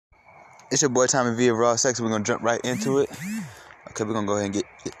It's your boy Tommy V of Raw Sex. We're gonna jump right into it. Okay, we're gonna go ahead and get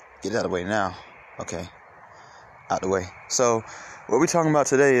it out of the way now. Okay, out the way. So, what we're talking about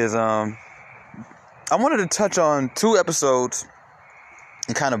today is I wanted to touch on 2 episodes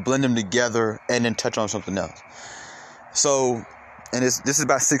and kind of blend them together, and then touch on something else. So, and this is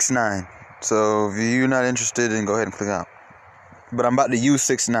about 6ix9ine. So, if you're not interested, then go ahead and click out. But I'm about to use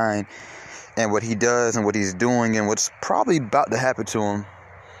 6ix9ine and what he does and what he's doing and what's probably about to happen to him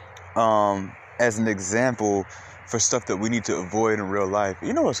as an example for stuff that we need to avoid in real life.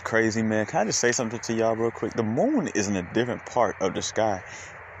 You know what's crazy, man? Can I just say something to y'all real quick? The moon is in a different part of the sky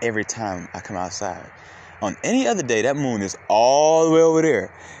every time I come outside. On any other day, that moon is all the way over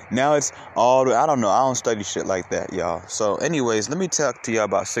there. Now it's all the way, I don't know. I don't study shit like that, y'all. So anyways, let me talk to y'all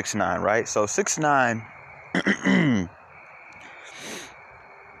about 6ix9ine, right? So 6ix9ine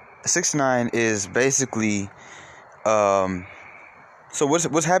 6ix9ine is basically so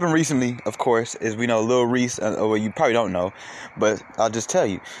what's happened recently, of course, is we know Lil Reese, or you probably don't know, but I'll just tell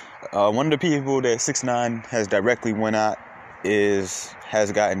you. One of the people that 6ix9ine has directly went at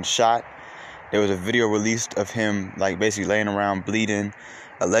has gotten shot. There was a video released of him like basically laying around bleeding.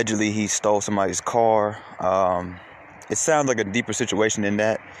 Allegedly he stole somebody's car. It sounds like a deeper situation than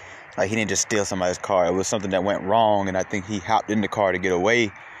that. Like he didn't just steal somebody's car. It was something that went wrong, and I think he hopped in the car to get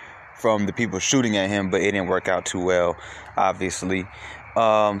away from the people shooting at him, but it didn't work out too well, obviously.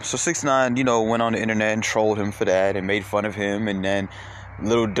 So 6ix9ine, went on the internet and trolled him for that and made fun of him. And then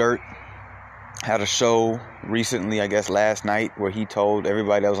Lil Durk had a show recently, I guess last night, where he told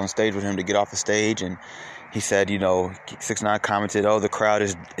everybody that was on stage with him to get off the stage. And he said, 6ix9ine commented, "Oh, the crowd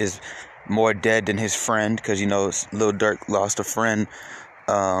is more dead than his friend," because Lil Durk lost a friend,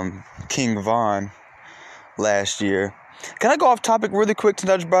 King Von, last year. Can I go off topic really quick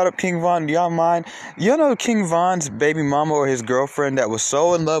since I just brought up King Von? Do y'all mind? You know King Von's baby mama or his girlfriend that was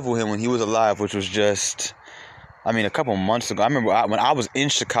so in love with him when he was alive, which was just, a couple months ago. I remember when I was in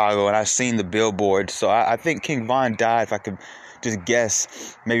Chicago and I seen the billboards. So I think King Von died, if I could just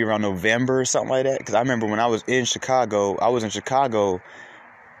guess, maybe around November or something like that. Because I remember when I was in Chicago, I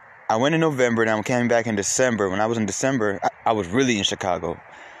went in November and I came back in December. When I was in December, I was really in Chicago.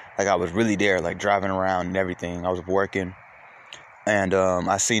 Like, I was really there, like, driving around and everything. I was working. And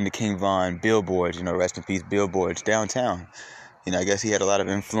I seen the King Von billboards, rest in peace billboards downtown. I guess he had a lot of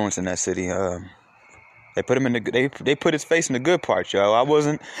influence in that city. They put him in they put his face in the good part, yo.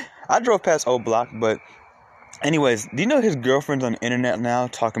 I drove past Old Block, but anyways, do you know his girlfriend's on the internet now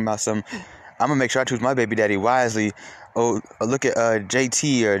talking about I'm gonna make sure I choose my baby daddy wisely. Oh, look at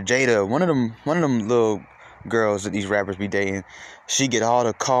JT or Jada, one of them little girls that these rappers be dating. She get all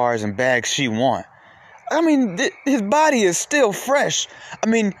the cars and bags she want. His body is still fresh.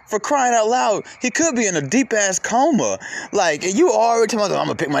 For crying out loud, he could be in a deep ass coma. Like, you already talking about, I'm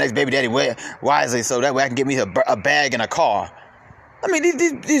gonna pick my next baby daddy wisely so that way I can get me a bag and a car.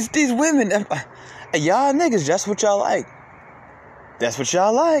 These women, y'all niggas, that's what y'all like. That's what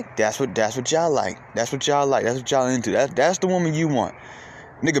y'all like. That's what y'all like. That's what y'all like. That's what y'all into. That's the woman you want.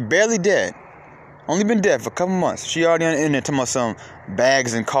 Nigga barely dead. Only been dead for a couple months. She already on the internet talking about some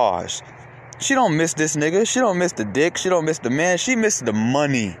bags and cars. She don't miss this nigga. She don't miss the dick. She don't miss the man. She misses the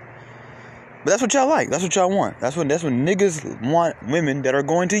money. But that's what y'all like. That's what y'all want. That's what niggas want, women that are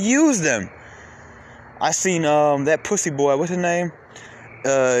going to use them. I seen that pussy boy. What's his name?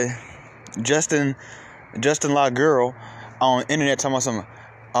 Justin La Girl on internet talking about something.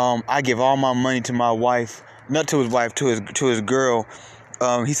 I give all my money to my wife, not to his wife, to his girl.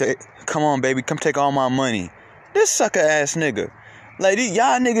 He said, "Come on, baby, come take all my money." This sucker ass nigga. Like,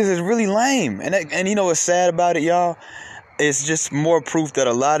 y'all niggas is really lame. And you know what's sad about it, y'all? It's just more proof that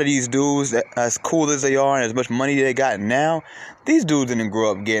a lot of these dudes, as cool as they are and as much money they got now, these dudes didn't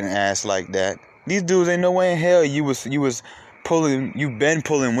grow up getting ass like that. These dudes ain't no way in hell you've been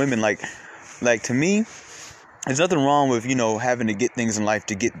pulling women. Like to me, there's nothing wrong with, having to get things in life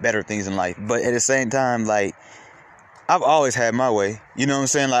to get better things in life. But at the same time, like, I've always had my way. You know what I'm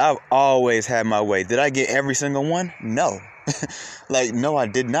saying? Like, I've always had my way. Did I get every single one? No. No, I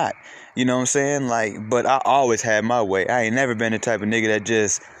did not. You know what I'm saying? Like, but I always had my way. I ain't never been the type of nigga that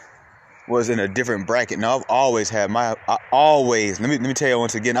just was in a different bracket. No, I've always had let me tell you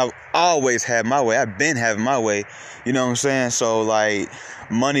once again, I've always had my way. I've been having my way. You know what I'm saying? So, like,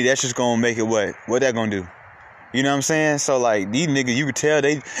 money, that's just gonna make it what that gonna do? You know what I'm saying? So, like, these niggas, you could tell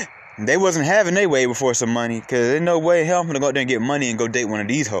they wasn't having their way before some money, because there's no way hell I'm gonna go out there and get money and go date one of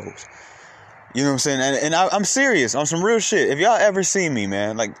these hoes. You know what I'm saying? And I'm serious on some real shit. If y'all ever see me,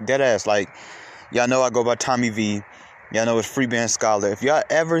 man, like, dead ass, like, y'all know I go by Tommy V. Y'all know it's Free Band Scholar. If y'all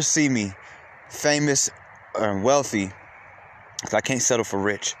ever see me famous and wealthy, because I can't settle for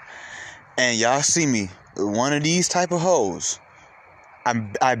rich. and y'all see me with one of these type of hoes,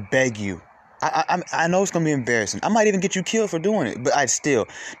 I beg you. I know it's gonna be embarrassing. I might even get you killed for doing it, but I'd still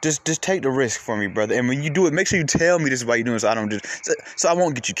just take the risk for me, brother. And when you do it, make sure you tell me this is why you're doing it, so I don't so I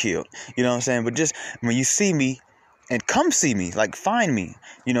won't get you killed. You know what I'm saying? But just when you see me, and come see me, like find me.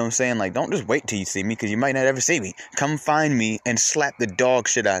 You know what I'm saying? Like don't just wait till you see me, because you might not ever see me. Come find me and slap the dog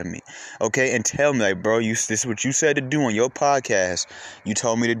shit out of me, okay? And tell me, like, bro, this is what you said to do on your podcast. You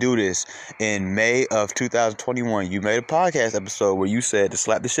told me to do this in May of 2021. You made a podcast episode where you said to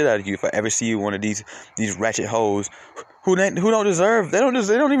slap the shit out of you if I ever see you one of these ratchet hoes who don't even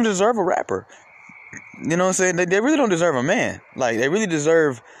deserve a rapper. You know what I'm saying? They really don't deserve a man. Like they really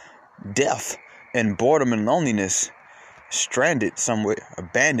deserve death and boredom and loneliness. Stranded somewhere,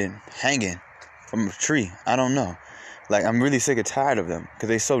 abandoned, hanging from a tree. I don't know. Like I'm really sick and tired of them, because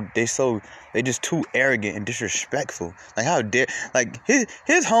they just too arrogant and disrespectful. Like how dare, like his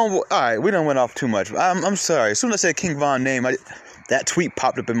homeboy. All right, we done went off too much. I'm sorry. As soon as I said King Von name, that tweet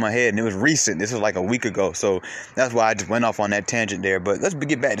popped up in my head, and it was recent. This was like a week ago, so that's why I just went off on that tangent there. But let's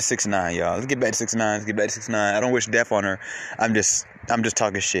get back to 6ix9ine, y'all. Let's get back to 6ix9ine. I don't wish death on her. I'm just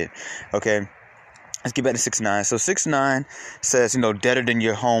talking shit. Okay. Let's get back to 6ix9ine. So 6ix9ine says, deader than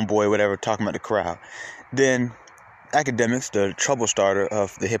your homeboy, whatever, talking about the crowd. Then Akademiks, the trouble starter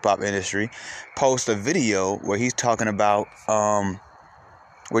of the hip hop industry, posts a video where he's talking about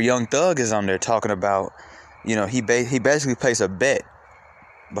where Young Thug is on there talking about, he basically placed a bet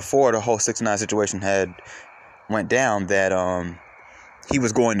before the whole 6ix9ine situation had went down that he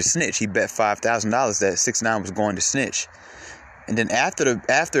was going to snitch. He bet $5,000 that 6ix9ine was going to snitch. And then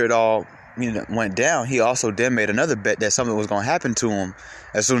after it all went down, he also then made another bet that something was going to happen to him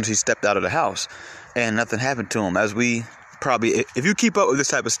as soon as he stepped out of the house, and nothing happened to him. As we probably, if you keep up with this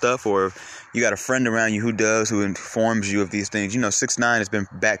type of stuff, or if you got a friend around you who informs you of these things, 6ix9ine has been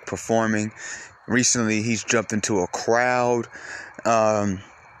back performing recently. He's jumped into a crowd,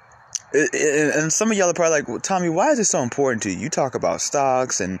 and some of y'all are probably like, well, Tommy, why is it so important to you? You talk about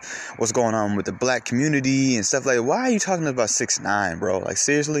stocks and what's going on with the black community and stuff like that. Why are you talking about 6ix9ine, bro? Like,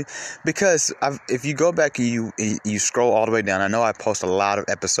 seriously? Because if you go back and you scroll all the way down, I know I post a lot of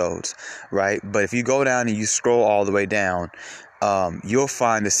episodes, right? But if you go down and you scroll all the way down, you'll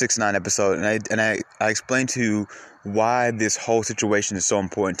find the 6ix9ine episode, and I explained to you why this whole situation is so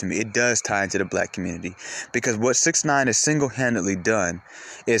important to me. It does tie into the black community, because what 6ix9ine has single-handedly done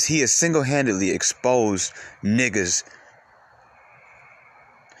is he has single-handedly exposed niggas.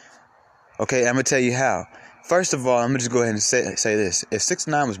 Okay, I'm gonna tell you how. First of all, I'm gonna just go ahead and say this: if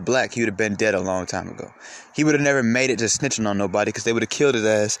 6ix9ine was black, he would have been dead a long time ago. He would have never made it to snitching on nobody, because they would have killed his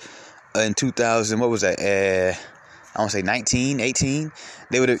ass in 2000. What was that? I want to say 19, 18.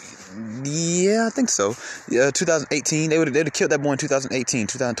 They would have, yeah, I think so. 2018. They would have killed that boy in 2018,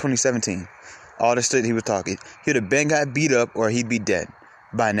 2017. All the shit he was talking. He would have been got beat up, or he'd be dead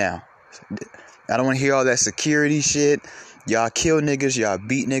by now. I don't want to hear all that security shit. Y'all kill niggas, y'all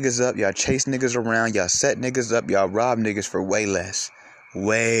beat niggas up, y'all chase niggas around, y'all set niggas up, y'all rob niggas for way less.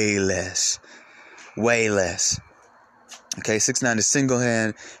 Way less. Way less. Okay, 6ix9ine has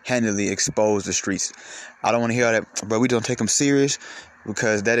single-handedly exposed the streets. I don't want to hear all that, bro. We don't take them serious,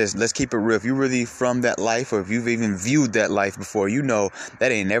 because let's keep it real. If you really from that life, or if you've even viewed that life before, that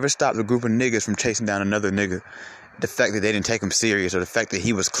ain't never stopped a group of niggas from chasing down another nigga. The fact that they didn't take him serious, or the fact that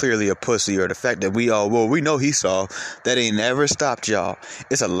he was clearly a pussy, or the fact that we know he saw, that ain't never stopped y'all.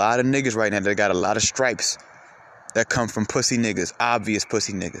 It's a lot of niggas right now that got a lot of stripes that come from pussy niggas, obvious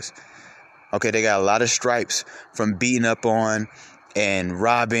pussy niggas. Okay, they got a lot of stripes from beating up on and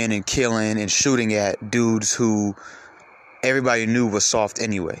robbing and killing and shooting at dudes who everybody knew was soft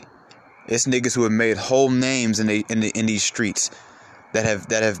anyway. It's niggas who have made whole names in these streets that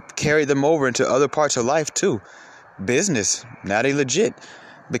have carried them over into other parts of life too. Business. Now they legit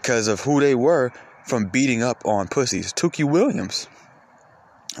because of who they were from beating up on pussies. Tookie Williams,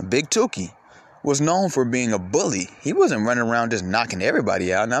 Big Tookie, was known for being a bully. He wasn't running around just knocking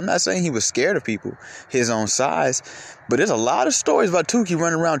everybody out. Now, I'm not saying he was scared of people his own size, but there's a lot of stories about Tookie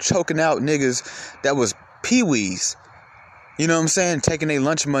running around choking out niggas that was peewees. You know what I'm saying? Taking their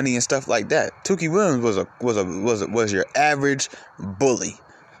lunch money and stuff like that. Tookie Williams was your average bully.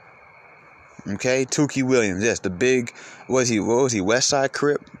 Okay, Tookie Williams. Yes, the big, what was he? West Side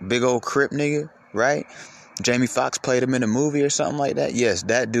Crip, big old Crip nigga, right? Jamie Foxx played him in a movie or something like that. Yes,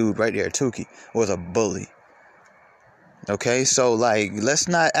 that dude right there, Tookie, was a bully. Okay, so like, let's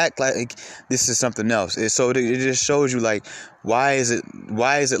not act like this is something else. It just shows you, like, why is it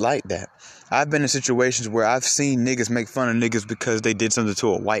like that? I've been in situations where I've seen niggas make fun of niggas because they did something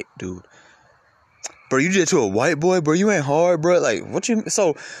to a white dude. bro, you did it to a white boy, bro. You ain't hard, bro. Like, what you?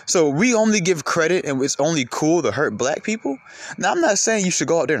 So we only give credit, and it's only cool to hurt black people. Now, I'm not saying you should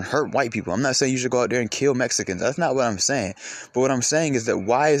go out there and hurt white people. I'm not saying you should go out there and kill Mexicans. That's not what I'm saying. But what I'm saying is that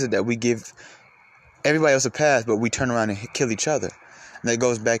why is it that we give everybody else a pass, but we turn around and kill each other? And that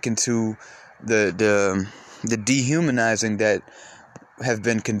goes back into the dehumanizing that have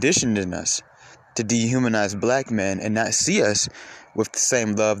been conditioned in us to dehumanize black men and not see us with the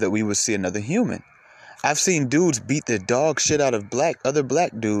same love that we would see another human. I've seen dudes beat the dog shit out of other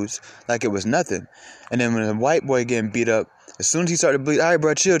black dudes like it was nothing. And then when a white boy getting beat up, as soon as he started to bleed, all right,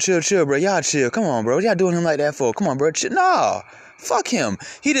 bro, chill, bro. Y'all chill. Come on, bro. Y'all doing him like that for? Come on, bro. Chill. Nah. Fuck him.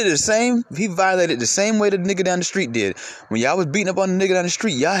 He did the same. He violated the same way the nigga down the street did. When y'all was beating up on the nigga down the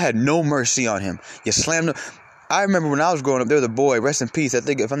street, y'all had no mercy on him. You slammed him. I remember when I was growing up, there was a boy, rest in peace. I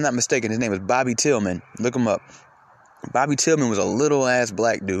think, if I'm not mistaken, his name was Bobby Tillman. Look him up. Bobby Tillman was a little ass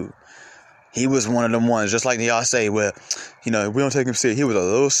black dude. He was one of them ones, just like y'all say, well, we don't take him serious. He was a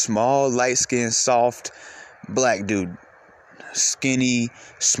little small, light-skinned, soft black dude. Skinny,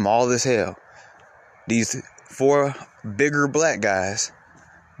 small as hell. These 4 bigger black guys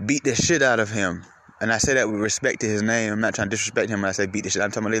beat the shit out of him. And I say that with respect to his name. I'm not trying to disrespect him when I say beat the shit.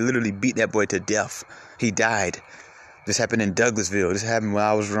 I'm talking about they literally beat that boy to death. He died. This happened in Douglasville. This happened when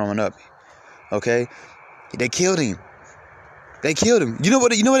I was growing up. Okay? They killed him. You know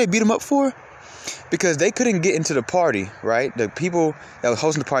what they beat him up for? Because they couldn't get into the party, right? The people that was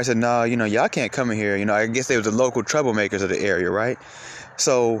hosting the party said, no, y'all can't come in here. I guess they was the local troublemakers of the area, right?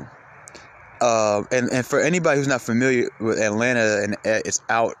 So, and for anybody who's not familiar with Atlanta and its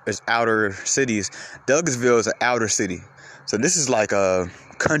outer cities, Douglasville is an outer city. So this is like a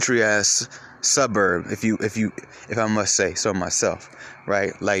country ass suburb, if I must say so myself,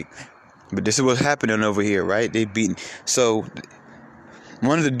 right? Like, but this is what's happening over here, right? They beating. So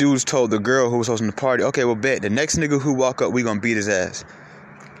one of the dudes told the girl who was hosting the party, okay, well, bet the next nigga who walk up, we gonna beat his ass.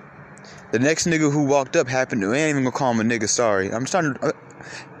 The next nigga who walked up happened to, we ain't even gonna call him a nigga, sorry. I'm starting to,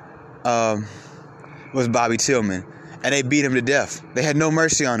 was Bobby Tillman. And they beat him to death. They had no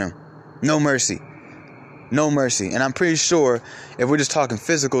mercy on him. No mercy. And I'm pretty sure, if we're just talking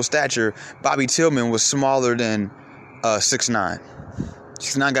physical stature, Bobby Tillman was smaller than 6'9".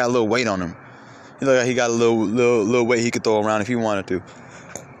 6'9" got a little weight on him. He looked like he got a little weight he could throw around if he wanted to.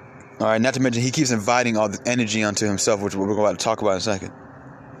 All right, not to mention he keeps inviting all the energy onto himself, which we're about to talk about in a second.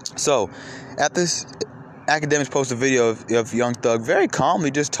 So, at this, Academics posted a video of Young Thug very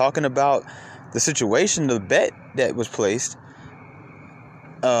calmly just talking about the situation, the bet that was placed.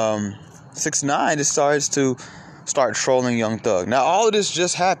 6ix9ine decides to start trolling Young Thug. Now, all of this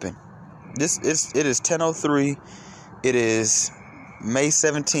just happened. It is 10:03. It is May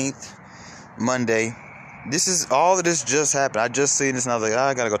 17th, Monday. All of this just happened. I just seen this and I was like,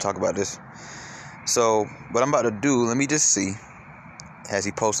 I gotta go talk about this. So, what I'm about to do, let me just see. Has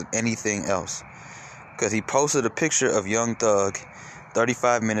he posted anything else? Because he posted a picture of Young Thug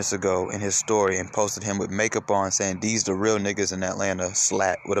 35 minutes ago in his story and posted him with makeup on saying, these the real niggas in Atlanta,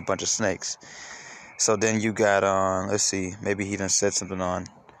 slat with a bunch of snakes. So then you got, let's see, maybe he done said something on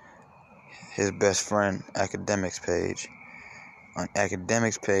his best friend Academics page. On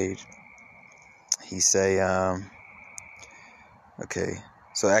Academics page, he say, okay,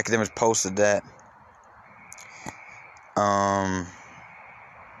 so Academics posted that.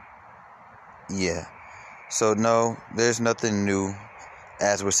 Yeah. So no, there's nothing new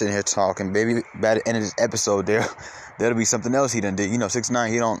as we're sitting here talking. Maybe by the end of this episode there'll be something else he done did.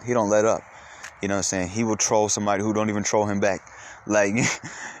 6ix9ine, he don't let up. You know what I'm saying? He will troll somebody who don't even troll him back. Like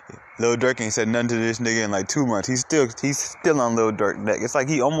Lil Durk ain't said nothing to this nigga in like 2 months. He's still on Lil Durk neck. It's like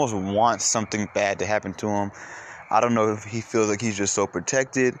he almost wants something bad to happen to him. I don't know if he feels like he's just so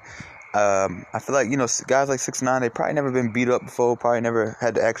protected. I feel like, guys like 6ix9ine, they probably never been beat up before, probably never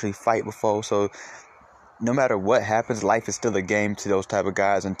had to actually fight before. So no matter what happens, life is still a game to those type of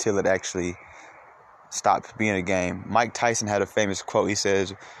guys until it actually stops being a game. Mike Tyson had a famous quote. He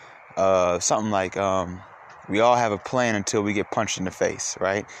says something like, we all have a plan until we get punched in the face,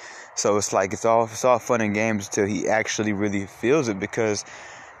 right? So it's like it's all fun and games until he actually really feels it. Because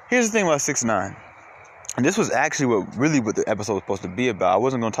here's the thing about 6ix9ine. And this was actually what the episode was supposed to be about. I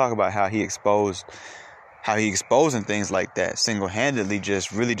wasn't going to talk about how he exposing things like that single-handedly just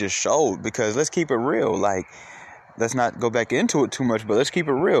showed. Because let's keep it real. Like, let's not go back into it too much, but let's keep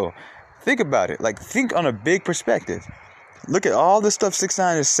it real. Think about it. Like, think on a big perspective. Look at all the stuff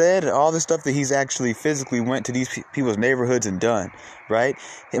 6ix9ine has said, and all the stuff that he's actually physically went to these people's neighborhoods and done, right?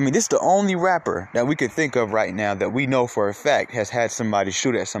 I mean, this is the only rapper that we could think of right now that we know for a fact has had somebody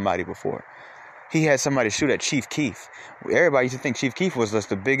shoot at somebody before. he had somebody shoot at Chief Keef. Everybody used to think Chief Keef was just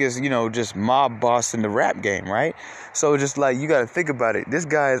the biggest, just mob boss in the rap game, right? So just like, you got to think about it. This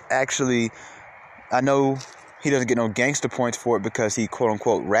guy is actually, I know he doesn't get no gangster points for it because he quote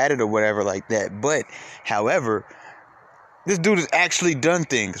unquote ratted or whatever like that. But however, this dude has actually done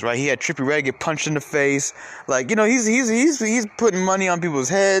things, right? He had Trippie Redd get punched in the face. Like, he's putting money on people's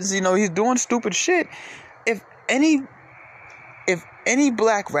heads. He's doing stupid shit. If any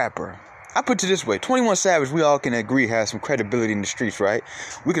black rapper, I put it this way, 21 Savage, we all can agree has some credibility in the streets, right?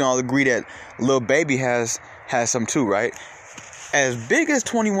 We can all agree that Lil Baby has some too, right? As big as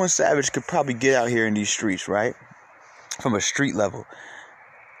 21 Savage could probably get out here in these streets, right? From a street level.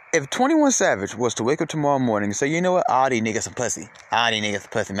 If 21 Savage was to wake up tomorrow morning and say, you know what, all these niggas some pussy. All these niggas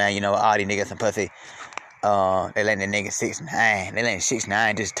some pussy, man. All these niggas some pussy. They letting the niggas 6ix9ine. They letting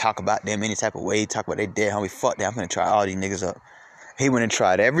 6ix9ine just talk about them any type of way. Talk about they dead homie. Fuck that. I'm gonna try all these niggas up. He went and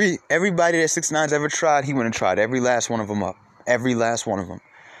tried everybody that 6ix9ine's ever tried. He went and tried every last one of them up. Every last one of them.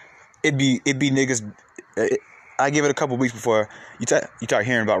 It'd be niggas. I give it a couple weeks before you start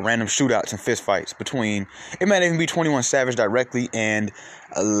hearing about random shootouts and fistfights between. It might even be 21 Savage directly and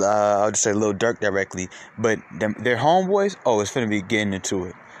I'll just say Lil Durk directly. But their homeboys, it's finna be getting into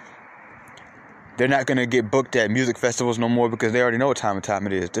it. They're not gonna get booked at music festivals no more because they already know what time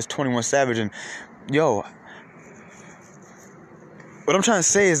it is. This 21 Savage and what I'm trying to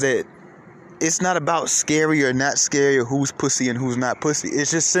say is that it's not about scary or not scary or who's pussy and who's not pussy.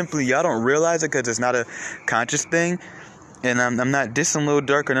 It's just simply y'all don't realize it because it's not a conscious thing. And I'm not dissing Lil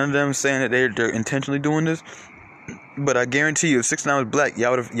Durk or none of them saying that they're intentionally doing this. But I guarantee you, if 6ix9ine was black,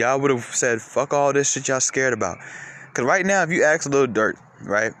 y'all would have said, fuck all this shit y'all scared about. Because right now, if you ask Lil Durk,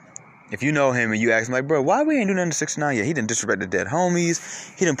 right? If you know him and you ask him, like, bro, why we ain't doing nothing to 6ix9ine yet? He done disrespect the dead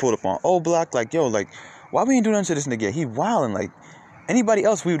homies. He done pulled up on O-Block. Like, why we ain't doing nothing to this nigga yet? He wildin', like. Anybody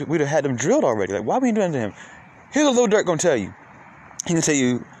else, we'd have had them drilled already. Like, why we ain't doing that to him? Here's what Lil Durk gonna tell you. He gonna tell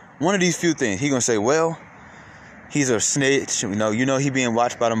you one of these few things. He gonna say, well, he's a snitch. You know he being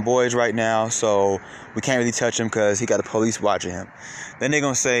watched by them boys right now, so we can't really touch him because he got the police watching him. Then they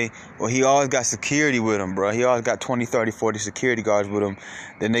gonna say, well, he always got security with him, bro. He always got 20, 30, 40 security guards with him.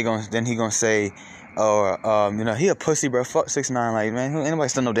 Then he gonna say, he a pussy, bro. Fuck 6ix9ine, like, man, ain't nobody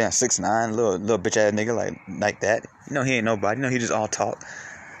still no damn 6ix9ine, little bitch ass nigga like that. He ain't nobody. He just all talk.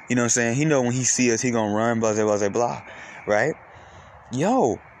 You know what I'm saying? He know when he see us, he gonna run, blah, blah, blah, blah, right?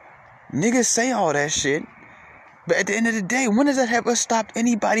 Niggas say all that shit, but at the end of the day, when does that ever stop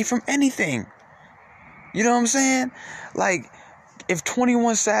anybody from anything? You know what I'm saying? Like, if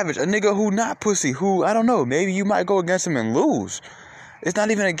 21 Savage, a nigga who not pussy, who, I don't know, maybe you might go against him and lose. It's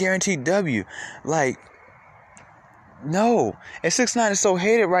not even a guaranteed W. Like, no. And 6ix9ine is so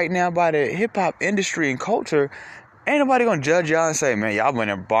hated right now by the hip-hop industry and culture, ain't nobody gonna judge y'all and say, man, y'all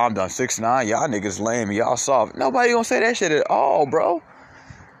went and bombed on 6ix9ine, y'all niggas lame and y'all soft. Nobody gonna say that shit at all, bro.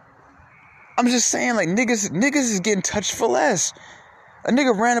 I'm just saying, like, niggas is getting touched for less. A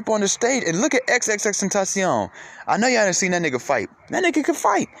nigga ran up on the stage and look at XXXTentacion. I know y'all didn't seen that nigga fight. That nigga could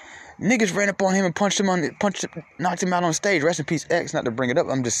fight. Niggas ran up on him and knocked him out on stage. Rest in peace, X. Not to bring it up,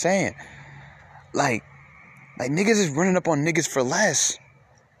 I'm just saying. Like niggas is running up on niggas for less.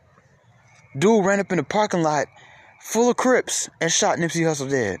 Dude ran up in the parking lot full of Crips and shot Nipsey Hussle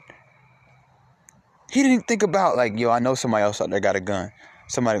dead. He didn't think about, like, I know somebody else out there got a gun.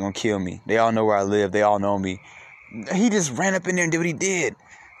 Somebody gonna kill me. They all know where I live. They all know me. He just ran up in there and did what he did.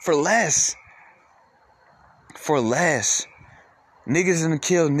 For less. For less. Niggas done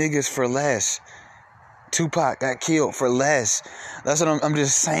killed niggas for less. Tupac got killed for less. That's what I'm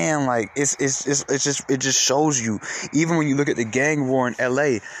just saying. Like, it just shows you. Even when you look at the gang war in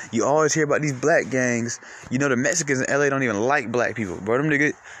LA, you always hear about these black gangs. The Mexicans in LA don't even like black people, bro. Them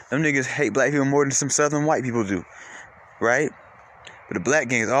niggas hate black people more than some southern white people do, right? But the black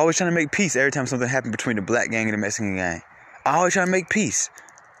gang is always trying to make peace every time something happens between the black gang and the Mexican gang. Always trying to make peace.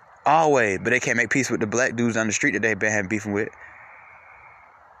 Always. But they can't make peace with the black dudes on the street that they've been having beefing with.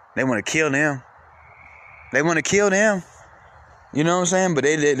 They want to kill them. They want to kill them. You know what I'm saying? But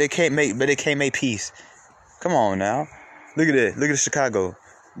they can't make peace. Come on now. Look at it. Look at Chicago.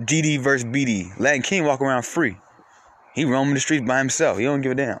 GD versus BD. Latin King walk around free. He roaming the streets by himself. He don't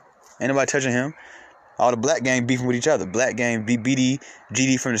give a damn. Ain't nobody touching him. All the black gang beefing with each other. Black gang, BD,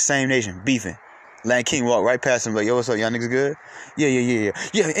 GD from the same nation, beefing. Latin King walk right past him like, yo, what's up, y'all niggas good? Yeah.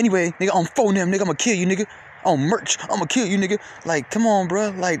 Yeah, anyway, nigga, on phone them, nigga, I'ma kill you, nigga. On merch, I'ma kill you, nigga. Like, come on, bro.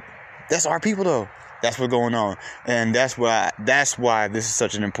 Like, that's our people, though. That's what's going on. And that's why this is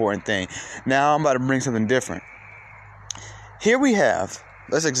such an important thing. Now, I'm about to bring something different. Here we have,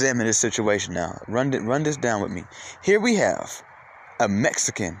 let's examine this situation now. Run this down with me. Here we have a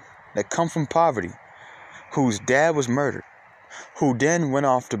Mexican that come from poverty, whose dad was murdered, who then went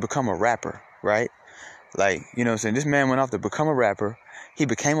off to become a rapper, right? Like, you know what I'm saying? This man went off to become a rapper. He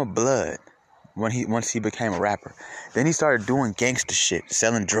became a blood once he became a rapper. Then he started doing gangster shit,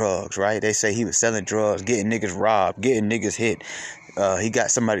 selling drugs, right? They say he was selling drugs, getting niggas robbed, getting niggas hit. He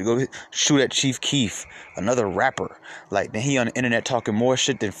got somebody to go shoot at Chief Keef, another rapper. Like, then he on the internet talking more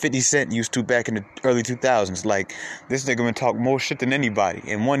shit than 50 Cent used to back in the early 2000s. Like, this nigga been talking more shit than anybody.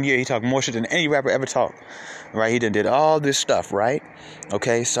 In 1 year, he talked more shit than any rapper ever talked. Right? He done did all this stuff, right?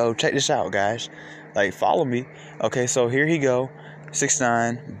 Okay, so check this out, guys. Like, follow me. Okay, so here he go.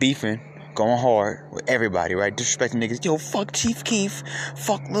 6ix9ine, beefing, going hard with everybody, right? Disrespecting niggas. Yo, fuck Chief Keef.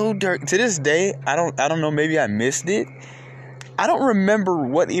 Fuck Lil Durk. To this day, I don't know, maybe I missed it. I don't remember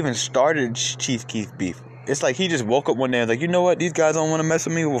what even started Chief Keef beef. It's like he just woke up one day and was like, you know what? These guys don't want to mess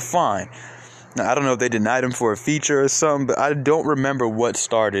with me. Well, fine. Now, I don't know if they denied him for a feature or something, but I don't remember what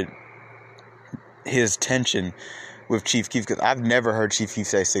started his tension with Chief Keef, because I've never heard Chief Keef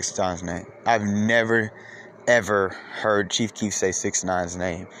say 6ix9ine's name. I've never, ever heard Chief Keef say 6ix9ine's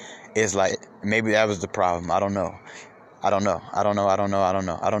name. It's like, maybe that was the problem. I don't know. I don't know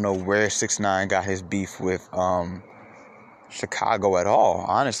where 6ix9ine got his beef with Chicago at all.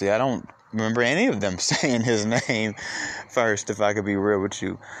 Honestly, I don't remember any of them saying his name first, if I could be real with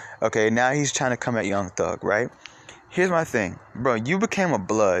you. Okay, now he's trying to come at Young Thug, right? Here's my thing. Bro, you became a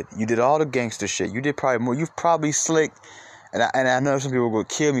blood. You did all the gangster shit. You did probably more. You've probably slicked, and I know some people will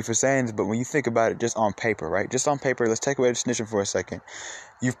kill me for saying this, but when you think about it just on paper, right? Just on paper, let's take away the snitching for a second.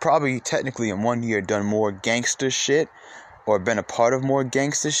 You've probably technically in 1 year done more gangster shit, or been a part of more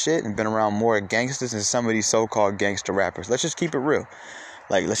gangster shit, and been around more gangsters than some of these so-called gangster rappers. Let's just keep it real.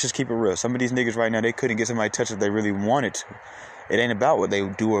 Like, let's just keep it real. Some of these niggas right now, they couldn't get somebody touched if they really wanted to. It ain't about what they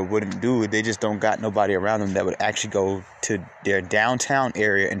do or wouldn't do. They just don't got nobody around them that would actually go to their downtown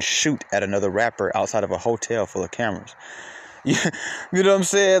area and shoot at another rapper outside of a hotel full of cameras. You know what I'm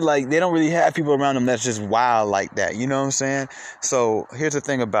saying? Like, they don't really have people around them that's just wild like that. You know what I'm saying? So, here's the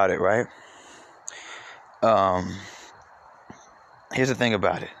thing about it, right? Here's the thing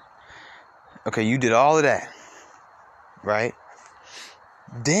about it. Okay, you did all of that, right?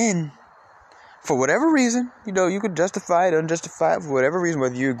 Then, for whatever reason, you know, you could justify it, unjustify it, for whatever reason,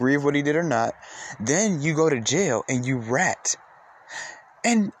 whether you agree with what he did or not. Then you go to jail and you rat.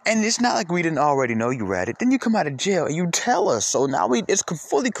 And it's not like we didn't already know you ratted. Then you come out of jail and you tell us. So now it's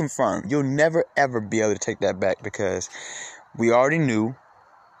fully confirmed. You'll never, ever be able to take that back, because we already knew.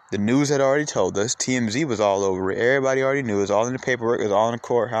 The news had already told us. TMZ was all over it. Everybody already knew. It was all in the paperwork. It was all in the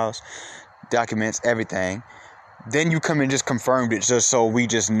courthouse documents, everything. Then you come and just confirmed it, just so we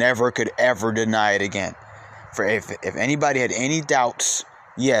just never could ever deny it again. For if anybody had any doubts,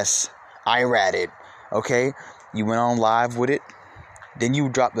 yes, I ratted. Okay, you went on live with it. Then you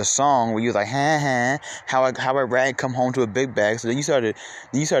dropped the song where you was like, how I ran, come home to a big bag. So then you started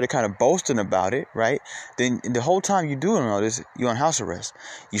kind of boasting about it, right? Then the whole time you doing all this, you on house arrest.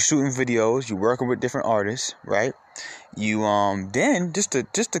 You shooting videos, you working with different artists, right? You then just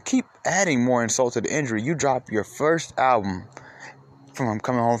to keep adding more insult to the injury, you drop your first album from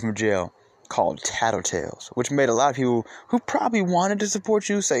coming home from jail, called Tattletales, which made a lot of people who probably wanted to support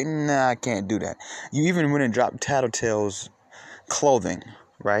you say, nah, I can't do that. You even went and dropped Tattletales clothing,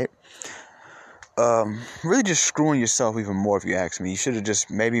 right? Really just screwing yourself even more, if you ask me. You should have just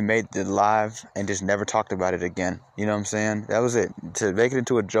maybe made the live and just never talked about it again. You know what I'm saying? That was it. To make it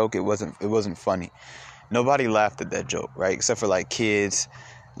into a joke, it wasn't funny. Nobody laughed at that joke, right? Except for like kids.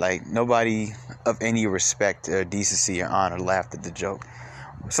 Like, nobody of any respect or decency or honor laughed at the joke.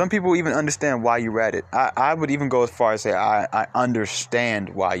 Some people even understand why you ratted. I would even go as far as say I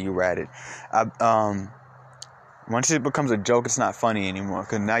understand why you ratted. Once it becomes a joke, it's not funny anymore,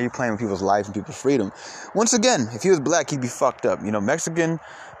 because now you're playing with people's life and people's freedom. Once again, if he was black, he'd be fucked up. You know, Mexican,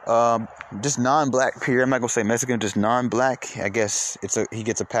 just non-black period. I'm not going to say Mexican, just non-black. I guess he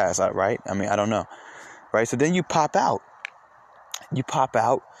gets a pass, right? I mean, I don't know. Right? So then you pop out.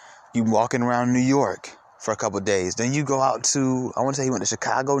 You walking around New York for a couple of days. Then you go out to, I want to say he went to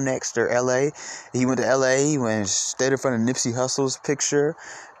Chicago next, or L.A. He went to L.A. He went and stayed in front of Nipsey Hussle's picture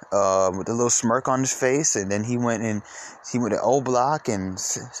with a little smirk on his face. And then he went to O Block, and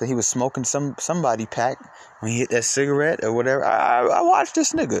so he was smoking somebody pack when he hit that cigarette or whatever. I watched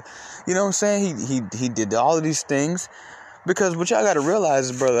this nigga. You know what I'm saying? He did all of these things, because what y'all got to realize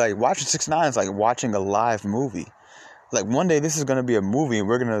is, bro, like, watching 6ix9ine is like watching a live movie. Like, one day this is going to be a movie,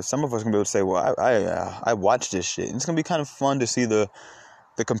 and some of us going to be able to say, well, I watched this shit. And it's going to be kind of fun to see the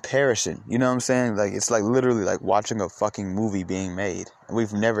comparison. You know what I'm saying? Like, it's like literally like watching a fucking movie being made.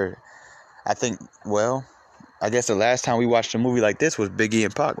 We've never, I think, well, I guess the last time we watched a movie like this was Biggie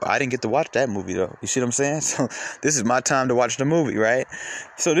and Pac. I didn't get to watch that movie though. You see what I'm saying? So this is my time to watch the movie, right?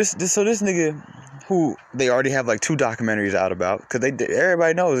 So this nigga, who they already have like 2 documentaries out about, because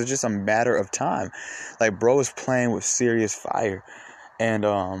everybody knows it's just a matter of time. Like, bro is playing with serious fire, and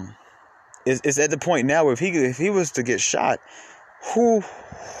it's at the point now where if he was to get shot, who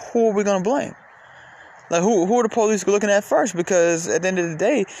are we gonna blame? Like, who are the police looking at first? Because at the end of the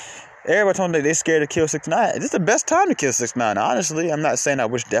day, everybody told me they're scared to kill 6ix9ine. This is the best time to kill 6ix9ine, honestly. I'm not saying I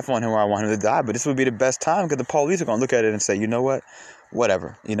wish death on him or I want him to die, but this would be the best time because the police are going to look at it and say, you know what?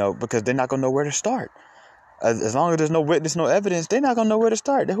 Whatever. You know, because they're not going to know where to start. As long as there's no witness, no evidence, they're not going to know where to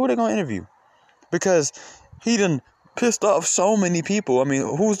start. Who are they going to interview? Because he done pissed off so many people. I mean,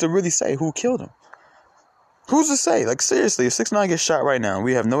 who's to really say who killed him? Who's to say? Like, seriously, if 6ix9ine gets shot right now,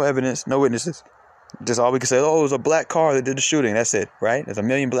 we have no evidence, no witnesses. Just all we can say, oh, it was a black car that did the shooting. That's it, right? There's a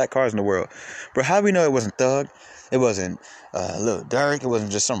million black cars in the world. But how do we know it wasn't Thug? It wasn't Lil Durk. It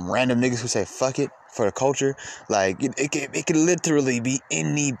wasn't just some random niggas who say fuck it for the culture. Like, it could literally be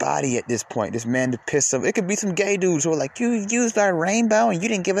anybody at this point. This man to piss some. It could be some gay dudes who are like, you used our rainbow and you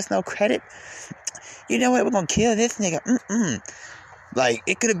didn't give us no credit. You know what? We're gonna kill this nigga. Like,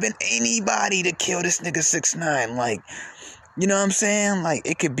 it could have been anybody to kill this nigga 6ix9ine. Like, you know what I'm saying? Like,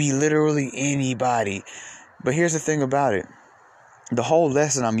 it could be literally anybody. But here's the thing about it. The whole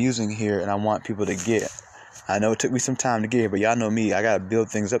lesson I'm using here and I want people to get. I know it took me some time to get here, but y'all know me. I got to build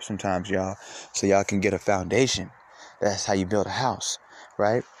things up sometimes, y'all, so y'all can get a foundation. That's how you build a house,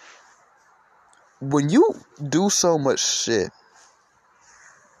 right? When you do so much shit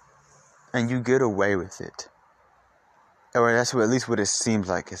and you get away with it, or that's at least what it seems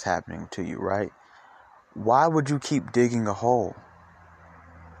like is happening to you, right? Why would you keep digging a hole?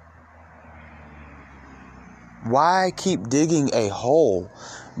 Why keep digging a hole?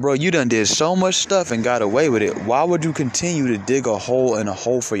 Bro, you done did so much stuff and got away with it. Why would you continue to dig a hole in a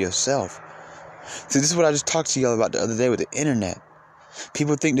hole for yourself? See, this is what I just talked to y'all about the other day with the internet.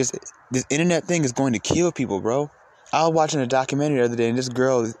 People think this internet thing is going to kill people, bro. I was watching a documentary the other day, and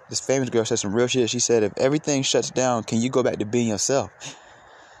this famous girl said some real shit. She said, if everything shuts down, can you go back to being yourself?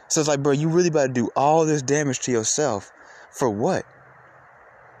 So it's like, bro, you really about to do all this damage to yourself for what?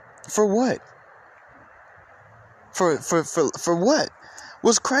 For what? For what?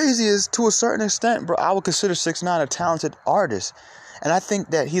 What's crazy is, to a certain extent, bro, I would consider 6ix9ine a talented artist. And I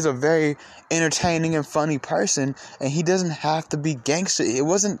think that he's a very entertaining and funny person, and he doesn't have to be gangster. It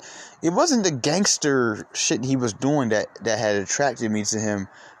wasn't the gangster shit he was doing that had attracted me to him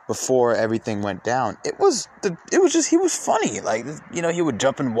before everything went down. It was just he was funny. Like, you know, he would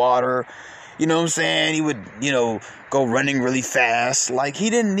jump in water. You know what I'm saying? He would, you know, go running really fast. Like, he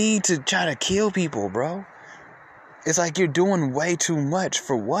didn't need to try to kill people, bro. It's like you're doing way too much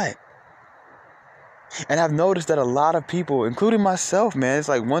for what? And I've noticed that a lot of people, including myself, man, it's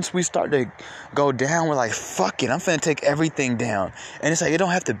like once we start to go down, we're like, fuck it, I'm finna take everything down. And it's like, it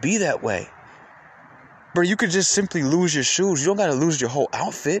don't have to be that way. Bro, you could just simply lose your shoes. You don't gotta lose your whole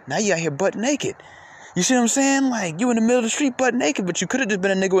outfit. Now you out here butt naked. You see what I'm saying? Like, you in the middle of the street butt naked, but you could have just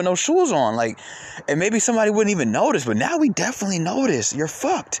been a nigga with no shoes on. Like, and maybe somebody wouldn't even notice, but now we definitely notice. You're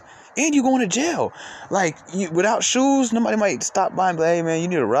fucked. And you going to jail. Like, without shoes, nobody might stop by and be like, hey, man, you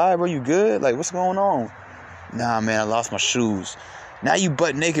need a ride, bro? You good? Like, what's going on? Nah, man, I lost my shoes. Now you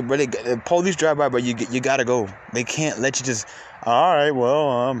butt naked, bro. The police drive by, bro. You gotta go. They can't let you just, all right,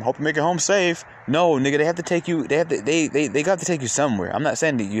 well, hope you make it home safe. No, nigga, they have to take you. They got to take you somewhere. I'm not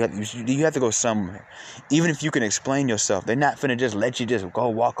saying that you have to go somewhere. Even if you can explain yourself, they're not finna just let you just go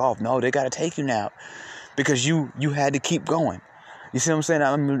walk off. No, they gotta take you now, because you had to keep going. You see what I'm saying?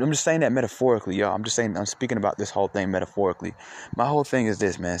 I'm just saying that metaphorically, y'all. I'm speaking about this whole thing metaphorically. My whole thing is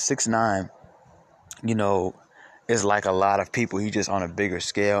this, man. 6ix9ine, you know, is like a lot of people. He's just on a bigger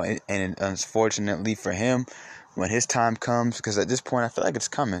scale. And unfortunately for him, when his time comes, because at this point I feel like it's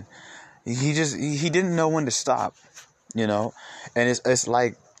coming, he didn't know when to stop, you know? And it's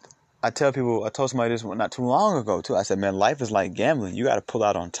like, I told somebody this not too long ago too. I said, man, life is like gambling. You got to pull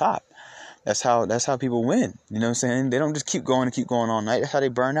out on top. That's how people win. You know what I'm saying? They don't just keep going all night. That's how they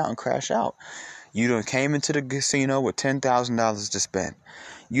burn out and crash out. You done came into the casino with $10,000 to spend.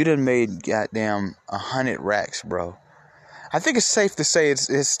 You done made goddamn 100 racks, bro. I think it's safe to say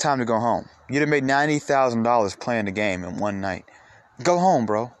it's time to go home. You done made $90,000 playing the game in one night. Go home,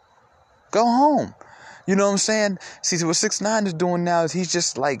 bro. Go home. You know what I'm saying? See, what 6ix9ine is doing now is he's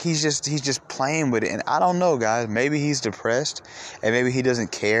just playing with it. And I don't know, guys. Maybe he's depressed, and maybe he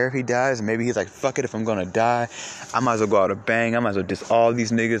doesn't care if he dies. And maybe he's like, fuck it, if I'm gonna die, I might as well go out a bang. I might as well diss all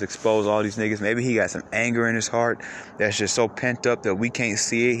these niggas, expose all these niggas. Maybe he got some anger in his heart that's just so pent up that we can't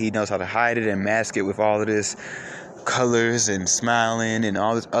see it. He knows how to hide it and mask it with all of this colors and smiling and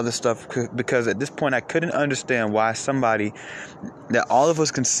all this other stuff, because at this point I couldn't understand why somebody that all of us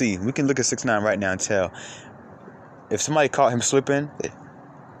can see, we can look at 6ix9ine right now and tell if somebody caught him slipping,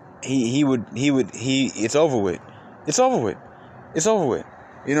 it's over with.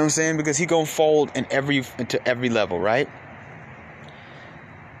 You know what I'm saying? Because he gonna fold into every level, right?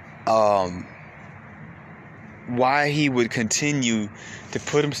 Why he would continue to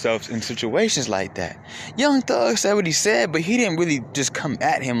put himself in situations like that. Young Thug said what he said, but he didn't really just come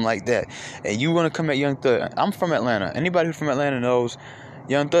at him like that. And you want to come at Young Thug? I'm from Atlanta. Anybody who's from Atlanta knows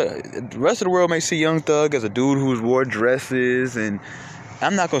Young Thug. The rest of the world may see Young Thug as a dude who's wore dresses, and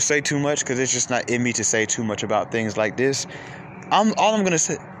I'm not gonna say too much because it's just not in me to say too much about things like this. All I'm going to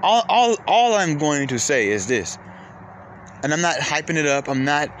say is this. And I'm not hyping it up. I'm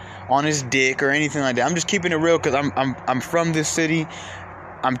not on his dick or anything like that. I'm just keeping it real because I'm from this city.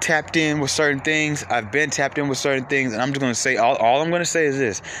 I'm tapped in with certain things. I've been tapped in with certain things. And I'm just going to say, all I'm going to say is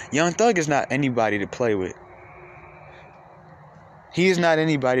this. Young Thug is not anybody to play with. He is not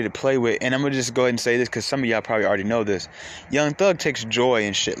anybody to play with. And I'm going to just go ahead and say this because some of y'all probably already know this. Young Thug takes joy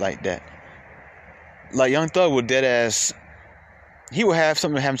in shit like that. Like, Young Thug will dead ass... He will have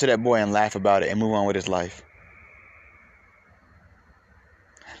something happen to that boy and laugh about it and move on with his life.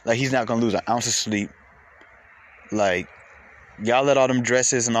 Like, he's not going to lose an ounce of sleep. Like, y'all let all them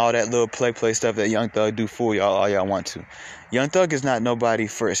dresses and all that little play stuff that Young Thug do fool y'all all y'all want to. Young Thug is not nobody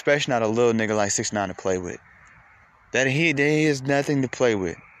for, especially not a little nigga like 6ix9ine to play with. There is nothing to play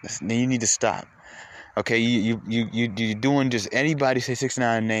with. Then you need to stop. Okay, you doing just anybody say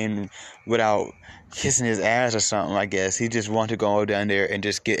 6ix9ine name without kissing his ass or something, I guess. He just want to go down there and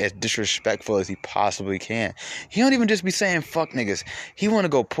just get as disrespectful as he possibly can. He don't even just be saying fuck niggas. He want to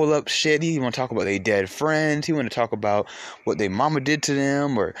go pull up shit. He want to talk about their dead friends. He want to talk about what their mama did to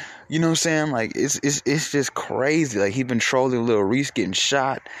them, or, you know what I'm saying? Like, it's just crazy. Like, he been trolling Lil Reese getting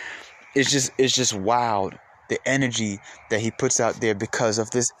shot. It's just wild. The energy that he puts out there because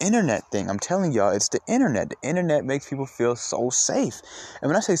of this internet thing. I'm telling y'all, it's the internet. The internet makes people feel so safe. And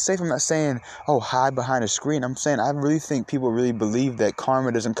when I say safe, I'm not saying, oh, hide behind a screen. I'm saying I really think people really believe that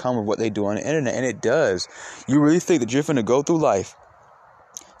karma doesn't come with what they do on the internet. And it does. You really think that you're finna go through life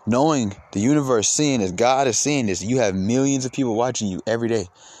knowing the universe, seeing as God is seeing this. You have millions of people watching you every day.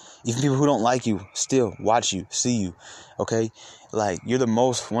 Even people who don't like you still watch you, see you, okay? Like, you're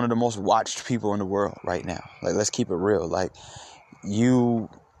one of the most watched people in the world right now. Like, let's keep it real. Like, you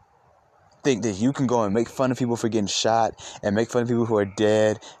think that you can go and make fun of people for getting shot and make fun of people who are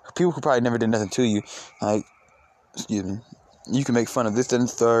dead, people who probably never did nothing to you. Like, excuse me, you can make fun of this, that, and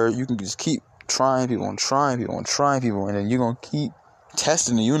third. You can just keep trying people, and then you're going to keep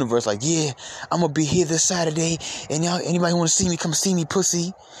testing the universe like, yeah, I'm gonna be here this Saturday, and y'all, anybody want to see me, come see me,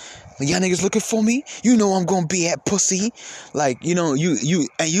 pussy. Y'all niggas looking for me? You know I'm gonna be at pussy. Like, you know, you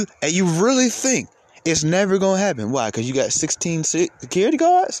really think it's never gonna happen. Why? Because you got 16 security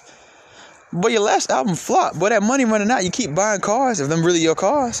guards? But your last album flopped. But that money running out, you keep buying cars. If them really your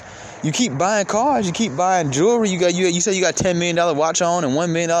cars, you keep buying cars. You keep buying jewelry. You say you got $10 million watch on and $1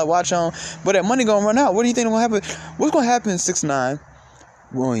 million watch on. But that money gonna run out. What do you think gonna happen? What's gonna happen in 6ix9ine?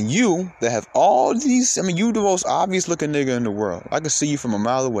 When you that have all these, I mean, you the most obvious looking nigga in the world. I can see you from a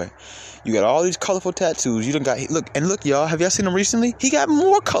mile away. You got all these colorful tattoos. You done got, look, y'all, have y'all seen him recently? He got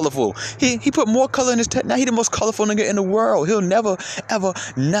more colorful. He put more color in his now he the most colorful nigga in the world. He'll never, ever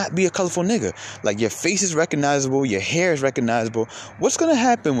not be a colorful nigga. Like, your face is recognizable. Your hair is recognizable. What's going to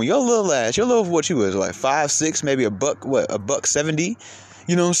happen when your little, what you was, like 5'6", maybe $170?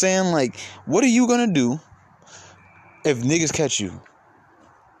 You know what I'm saying? Like, what are you going to do if niggas catch you?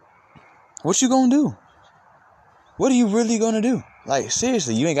 What you gonna do? What are you really gonna do? Like,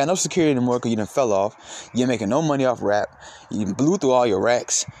 seriously, you ain't got no security anymore because you done fell off. You ain't making no money off rap. You done blew through all your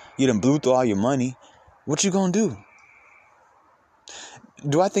racks. You done blew through all your money. What you gonna do?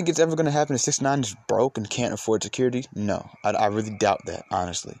 Do I think it's ever gonna happen if 6ix9ine is broke and can't afford security? No, I really doubt that,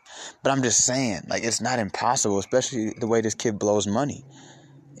 honestly. But I'm just saying, like, it's not impossible, especially the way this kid blows money.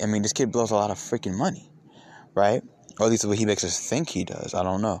 I mean, this kid blows a lot of freaking money, right? Or at least the way he makes us think he does. I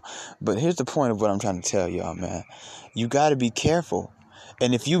don't know. But here's the point of what I'm trying to tell y'all, man. You got to be careful.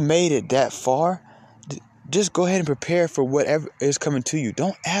 And if you made it that far, just go ahead and prepare for whatever is coming to you.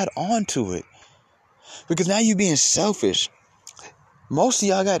 Don't add on to it. Because now you're being selfish. Most of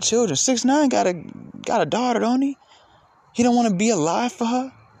y'all got children. 6ix9ine got a daughter, don't he? He don't want to be alive for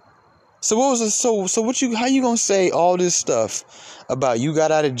her. So what was it? So how you gonna say all this stuff about you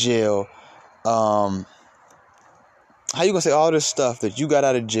got out of jail? How you gonna say all this stuff that you got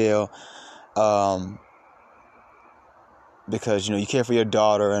out of jail? Because you care for your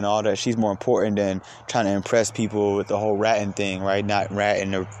daughter and all that. She's more important than trying to impress people with the whole ratting thing, right? Not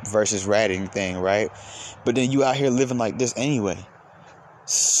ratting versus ratting thing, right? But then you out here living like this anyway.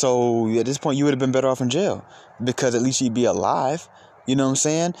 So at this point, you would have been better off in jail because at least you'd be alive. You know what I'm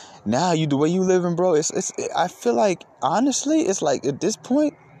saying? Now the way you living, bro. I feel like honestly, it's like at this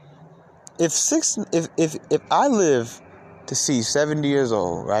point, if I live to see 70 years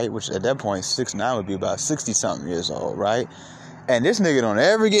old, right? Which at that point, 6ix9ine would be about 60 something years old, right? And this nigga don't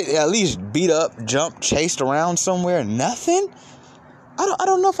ever get at least beat up, jumped, chased around somewhere, nothing. I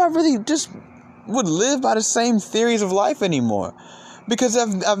don't know if I really just would live by the same theories of life anymore. Because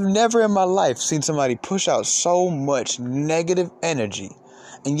I've never in my life seen somebody push out so much negative energy.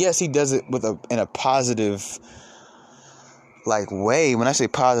 And yes, he does it in a positive way. When I say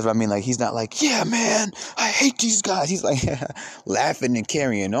positive, I mean he's not like, yeah, man, I hate these guys. He's like laughing and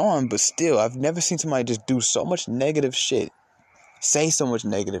carrying on. But still, I've never seen somebody just do so much negative shit, say so much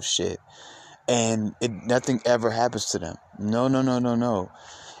negative shit, and nothing ever happens to them. No.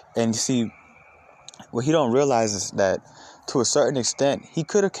 And you see, what he don't realize is that to a certain extent, he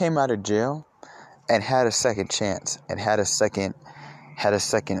could have came out of jail and had a second chance and had a second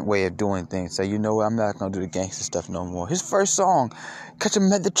way of doing things. So, you know what? I'm not going to do the gangster stuff no more. His first song, catch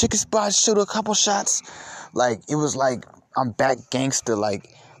him at the chicken spot, shoot a couple shots. It was like, I'm back gangster.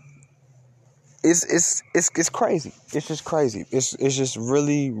 It's crazy. It's just crazy. It's just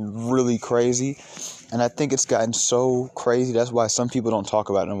really, really crazy. And I think it's gotten so crazy. That's why some people don't talk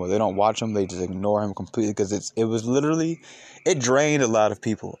about it anymore. They don't watch him. They just ignore him completely because it drained a lot of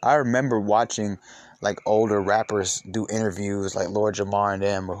people. I remember watching older rappers do interviews like Lord Jamar and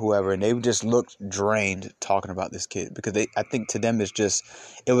them or whoever, and they just looked drained talking about this kid because I think to them it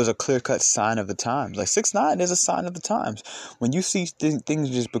was a clear-cut sign of the times. 6ix9ine is a sign of the times. When you see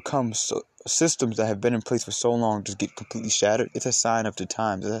things just become systems that have been in place for so long just get completely shattered, it's a sign of the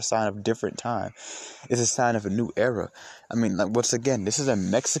times. It's a sign of a different time. It's a sign of a new era. I mean, once again, this is a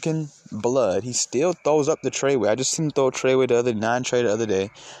Mexican blood. He still throws up the Treyway. I just seen him throw a Treyway the other day,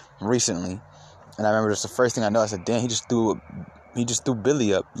 recently. And I remember that's the first thing I know. I said, damn, he just threw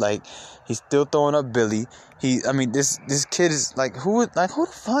Billy up. He's still throwing up Billy. This kid is who the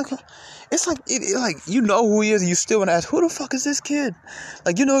fuck? It's you know who he is, and you still want to ask, who the fuck is this kid?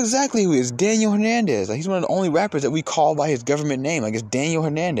 You know exactly who he is. Daniel Hernandez. He's one of the only rappers that we call by his government name. It's Daniel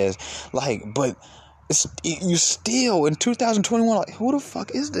Hernandez. But you still in 2021, who the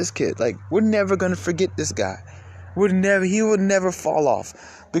fuck is this kid? We're never gonna forget this guy. He would never fall off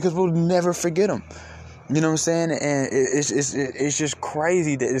because we'll never forget him. You know what I'm saying? And it's just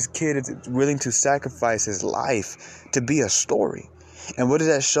crazy that this kid is willing to sacrifice his life to be a story. And what does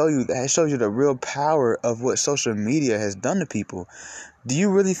that show you? That shows you the real power of what social media has done to people. Do you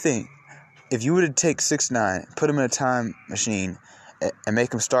really think if you were to take 6ix9ine, put him in a time machine, and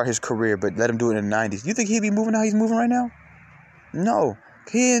make him start his career, but let him do it in the 90s, you think he'd be moving how he's moving right now? No.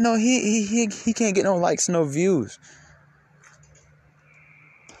 He can't get no likes, no views.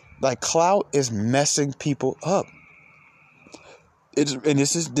 Clout is messing people up. This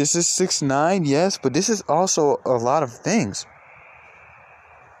is 6ix9ine, yes, but this is also a lot of things.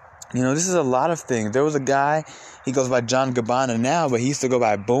 This is a lot of things. There was a guy, he goes by John Gabbana now, but he used to go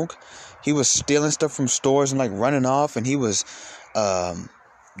by Bonk. He was stealing stuff from stores and running off, and he was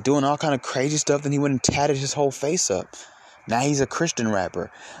doing all kind of crazy stuff. Then he went and tatted his whole face up. Now he's a Christian rapper.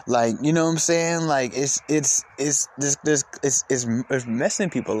 You know what I'm saying? It's messing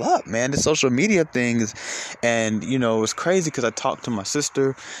people up, man. The social media things. And, it's crazy because I talked to my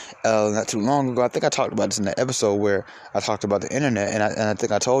sister not too long ago. I think I talked about this in the episode where I talked about the internet. And I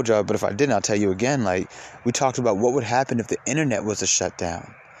think I told y'all, but if I didn't, I'll tell you again. We talked about what would happen if the internet was to shut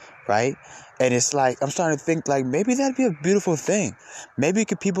down, right? And it's I'm starting to think maybe that'd be a beautiful thing. Maybe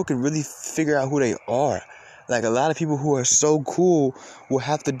people could really figure out who they are. A lot of people who are so cool will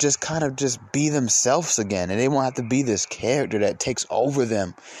have to just kind of just be themselves again. And they won't have to be this character that takes over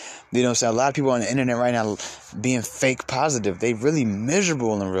them. So a lot of people on the internet right now being fake positive. They're really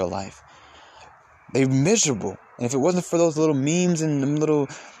miserable in real life. They're miserable. And if it wasn't for those little memes and them little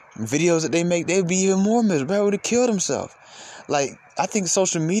videos that they make, they'd be even more miserable. They would have killed themselves. I think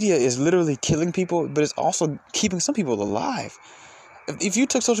social media is literally killing people, but it's also keeping some people alive. If you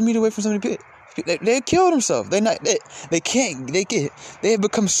took social media away from somebody, They kill themselves. They have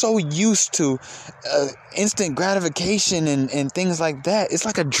become so used to instant gratification and things like that. It's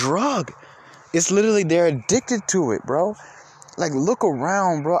like a drug. It's literally, they're addicted to it, bro. Like, look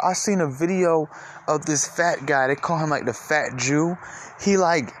around, bro. I seen a video of this fat guy. They call him like the fat Jew. He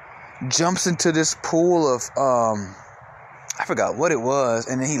like jumps into this pool of I forgot what it was,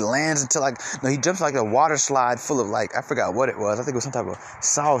 and then he lands into he jumps like a water slide full of I forgot what it was. I think it was some type of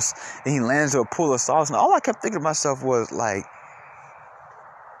sauce. And he lands into a pool of sauce, and all I kept thinking to myself was like,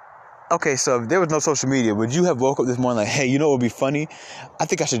 okay, so if there was no social media, would you have woke up this morning like, hey, you know what would be funny? I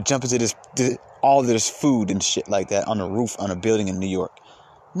think I should jump into all this food and shit like that on the roof on a building in New York.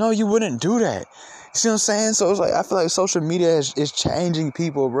 No, you wouldn't do that. You see what I'm saying? So it's like, I feel like social media is changing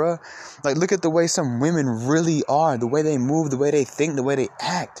people, bro. Like, look at the way some women really are, the way they move, the way they think, the way they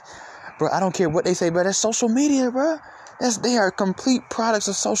act. Bro, I don't care what they say, but that's social media, bro. They are complete products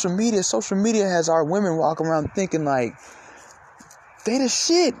of social media. Social media has our women walking around thinking like, they the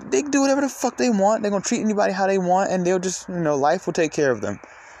shit. They can do whatever the fuck they want. They're going to treat anybody how they want, and they'll just, life will take care of them.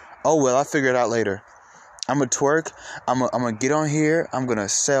 Oh, well, I'll figure it out later. I'm going to twerk. I'm going to get on here. I'm going to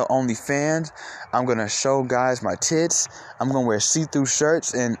sell OnlyFans. I'm going to show guys my tits. I'm going to wear see-through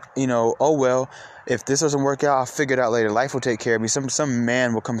shirts. And, oh, well, if this doesn't work out, I'll figure it out later. Life will take care of me. Some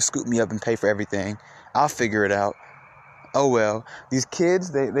man will come scoop me up and pay for everything. I'll figure it out. Oh, well, these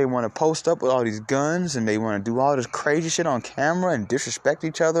kids, they want to post up with all these guns, and they want to do all this crazy shit on camera and disrespect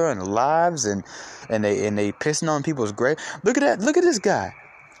each other and lives, and they pissing on people's grave. Look at that. Look at this guy.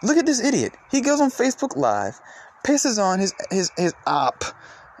 Look at this idiot. He goes on Facebook Live, pisses on his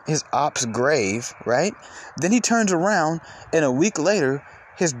op's grave, right? Then he turns around, and a week later,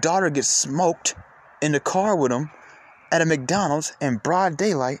 his daughter gets smoked in the car with him at a McDonald's in broad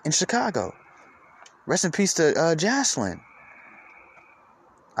daylight in Chicago. Rest in peace to Jocelyn.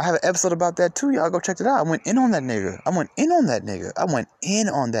 I have an episode about that too. Y'all go check it out. I went in on that nigga. I went in on that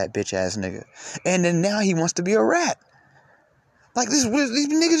bitch ass nigga. And then now he wants to be a rat. Like, these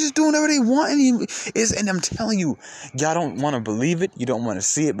niggas just doing whatever they want. And I'm telling you, y'all don't want to believe it. You don't want to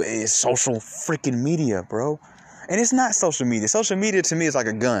see it. But it's social freaking media, bro. And it's not social media. Social media to me is like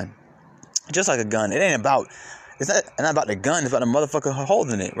a gun. Just like a gun. It's not about the gun. It's about the motherfucker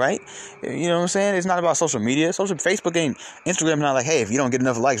holding it, right? You know what I'm saying? It's not about social media. Facebook ain't, Instagram not like, hey, if you don't get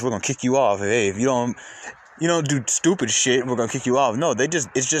enough likes, we're going to kick you off. Hey, if you don't do stupid shit, we're going to kick you off. No,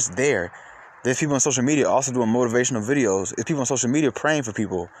 it's just there. There's people on social media also doing motivational videos. There's people on social media praying for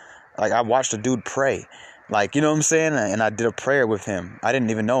people. Like, I watched a dude pray. Like, you know what I'm saying? And I did a prayer with him. I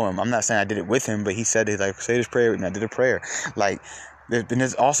didn't even know him. I'm not saying I did it with him, but he said it, like, say this prayer, and I did a prayer. Like,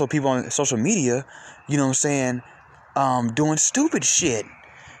 there's also people on social media, you know what I'm saying, doing stupid shit,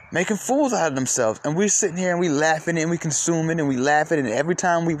 making fools out of themselves. And we're sitting here and we laughing and we consuming and we laughing. And every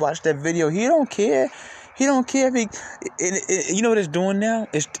time we watch that video, he don't care. He don't care if you know what it's doing now?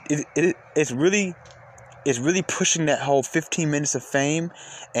 It's really pushing that whole 15 minutes of fame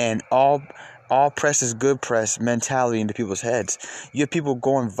and all press is good press mentality into people's heads. You have people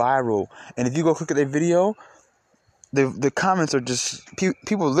going viral, and if you go click at their video, the comments are just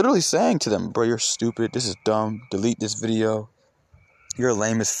people literally saying to them, bro, you're stupid, this is dumb, delete this video, you're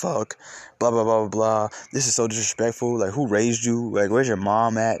lame as fuck, blah, blah, blah, blah, blah. This is so disrespectful. Like, who raised you? Like, where's your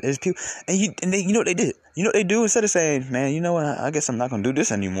mom at? There's people, and they, you know what they did? You know what they do? Instead of saying, man, you know what? I guess I'm not going to do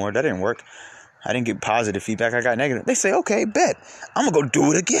this anymore. That didn't work. I didn't get positive feedback. I got negative. They say, okay, bet. I'm going to go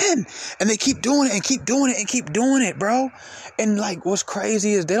do it again. And they keep doing it and keep doing it and keep doing it, bro. And, like, what's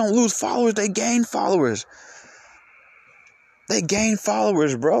crazy is they don't lose followers. They gain followers. They gain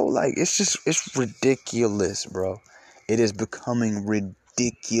followers, bro. Like, it's ridiculous, bro. It is becoming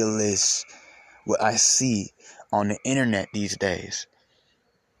ridiculous what I see on the internet these days.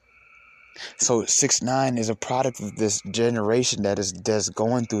 So 6ix9ine is a product of this generation that's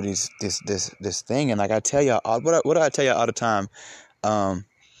going through this thing. And like I tell y'all, what do I tell y'all all the time?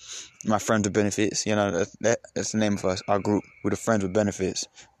 My friends with benefits, that's the name of our group. We're the friends with benefits,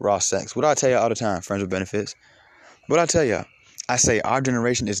 raw sex. What do I tell y'all all the time? Friends with benefits. What do I tell y'all? I say our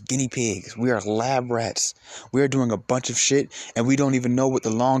generation is guinea pigs. We are lab rats. We are doing a bunch of shit, and we don't even know what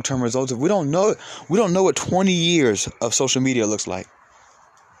the long-term results of. We don't know what 20 years of social media looks like.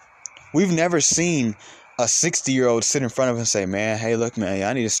 We've never seen a 60-year-old sit in front of us and say, man, hey, look, man,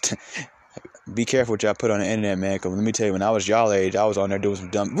 I need to be careful what y'all put on the internet, man, because let me tell you, when I was y'all age, I was on there doing some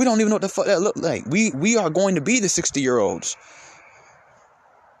dumb. We don't even know what the fuck that looked like. We are going to be the 60-year-olds.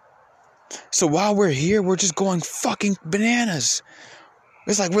 So while we're here, we're just going fucking bananas.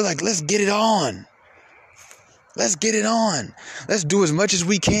 We're like, let's get it on. Let's get it on. Let's do as much as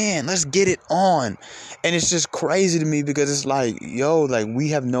we can. Let's get it on. And it's just crazy to me because it's like, yo, like we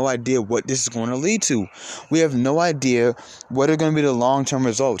have no idea what this is going to lead to. We have no idea what are going to be the long-term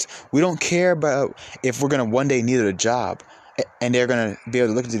results. We don't care about if we're going to one day need a job and they're going to be able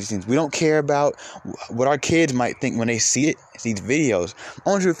to look at these things. We don't care about what our kids might think when they see these videos. I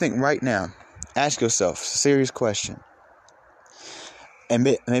want you to think right now. Ask yourself a serious question. And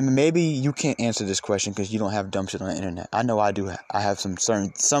maybe you can't answer this question because you don't have dumb shit on the internet. I know I do. I have some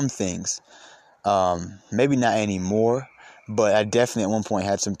things. Maybe not anymore, but I definitely at one point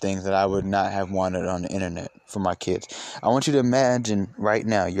had some things that I would not have wanted on the internet for my kids. I want you to imagine right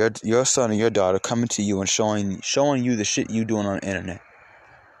now your son or your daughter coming to you and showing you the shit you doing on the internet.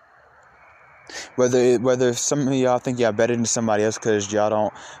 Whether some of y'all think y'all better than somebody else because y'all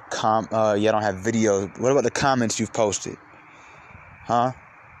don't have videos. What about the comments you've posted? Huh?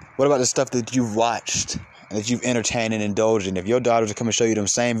 What about the stuff that you've watched, that you've entertained and indulged in? If your daughter was to come and show you them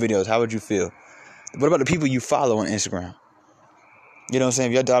same videos, how would you feel? What about the people you follow on Instagram? You know what I'm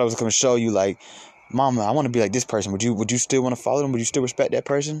saying? If your daughter was to come and show you, like, Mama, I want to be like this person. Would you still want to follow them? Would you still respect that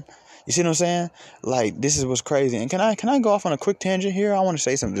person? You see what I'm saying? Like, this is what's crazy. And can I go off on a quick tangent here? I want to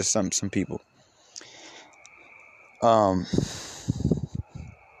say something to some people. I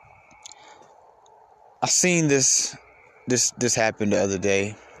seen this happened the other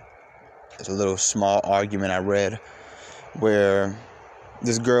day. It's a little small argument I read where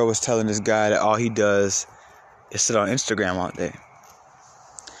this girl was telling this guy that all he does is sit on Instagram all day.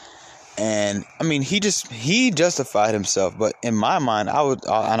 And I mean, he justified himself, but in my mind, I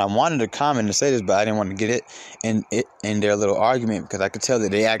wanted to comment and say this, but I didn't want to get it in their little argument because I could tell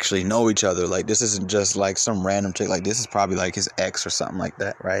that they actually know each other. Like, this isn't just like some random chick. Like, this is probably like his ex or something like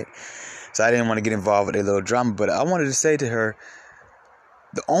that, right? So I didn't want to get involved with their little drama, but I wanted to say to her,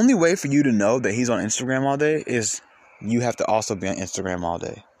 the only way for you to know that he's on Instagram all day is you have to also be on Instagram all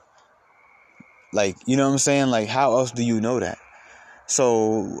day. Like, you know what I'm saying? Like, how else do you know that?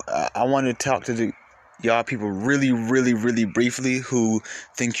 So I want to talk to y'all people really, really, really briefly who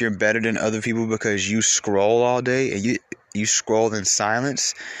think you're better than other people because you scroll all day and you scroll in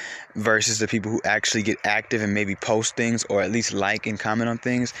silence versus the people who actually get active and maybe post things or at least like and comment on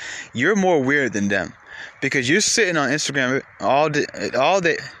things. You're more weird than them because you're sitting on Instagram all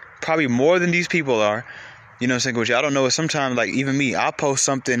day, probably more than these people are. You know what I'm saying? Which I don't know. Sometimes, like, even me, I'll post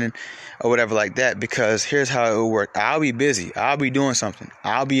something or whatever like that because here's how it will work. I'll be busy. I'll be doing something.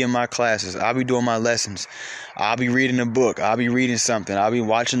 I'll be in my classes. I'll be doing my lessons. I'll be reading a book. I'll be reading something. I'll be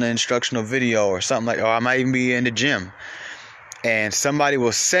watching an instructional video or something like, or I might even be in the gym. And somebody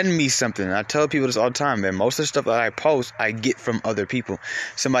will send me something. And I tell people this all the time, man. Most of the stuff that I post, I get from other people.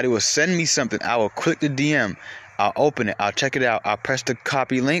 Somebody will send me something. I will click the DM. I'll open it. I'll check it out. I'll press the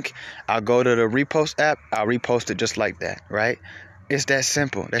copy link. I'll go to the repost app. I'll repost it just like that, right? It's that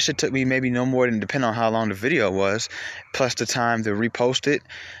simple. That shit took me maybe no more than, depending on how long the video was, plus the time to repost it,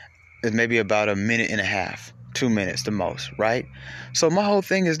 is maybe about a minute and a half, 2 minutes the most, right? So my whole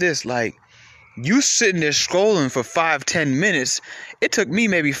thing is this, like, you sitting there scrolling for 5-10 minutes. It took me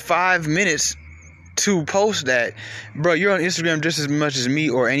maybe 5 minutes to post that. Bro, you're on Instagram just as much as me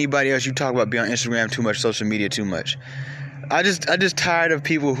or anybody else you talk about being on Instagram too much, social media too much. I just tired of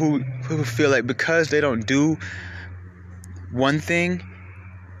people who feel like because they don't do one thing,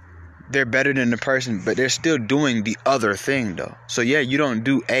 they're better than the person, but they're still doing the other thing though. So yeah, you don't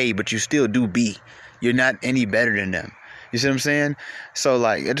do A, but you still do B. You're not any better than them. You see what I'm saying? So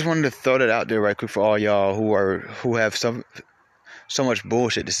like, I just wanted to throw that out there right quick for all y'all who have so much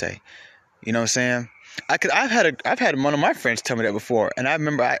bullshit to say. You know what I'm saying? I've had one of my friends tell me that before, and I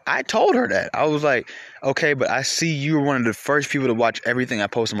remember I told her that. I was like, okay, but I see you were one of the first people to watch everything I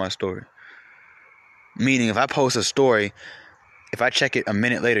post on my story. Meaning, if I post a story, if I check it a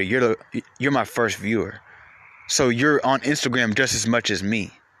minute later, you're my first viewer. So you're on Instagram just as much as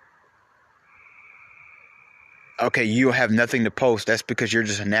me. Okay, you have nothing to post. That's because you're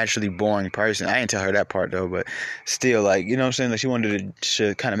just a naturally boring person. I didn't tell her that part though, but still, like, you know what I'm saying? Like, she wanted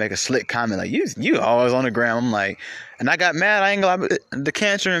to kind of make a slick comment, like, you always on the ground. I'm like, and I got mad. I ain't gonna lie, the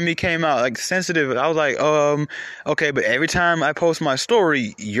cancer in me came out, like, sensitive. I was like, okay, but every time I post my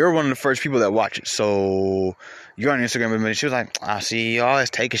story, you're one of the first people that watch it. So you're on Instagram with me. She was like, I see you always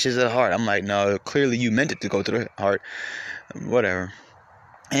taking shit to the heart. I'm like, no, clearly you meant it to go to the heart. Whatever.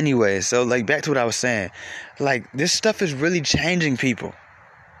 Anyway, so like back to what I was saying, like this stuff is really changing people.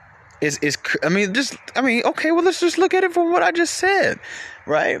 Okay, well let's just look at it from what I just said,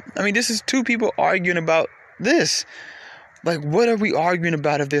 right? I mean, this is two people arguing about this. Like, what are we arguing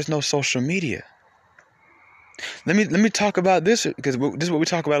about if there's no social media? Let me talk about this, because this is what we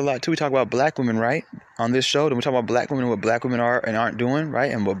talk about a lot too. We talk about black women, right, on this show. Then we talk about black women and what black women are and aren't doing,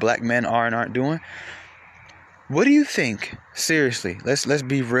 right, and what black men are and aren't doing. What do you think? Seriously, let's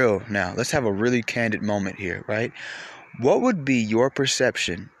be real now. Let's have a really candid moment here, right? What would be your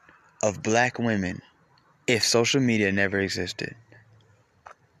perception of black women if social media never existed?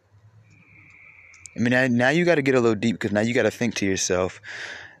 I mean, now you got to get a little deep, because now you got to think to yourself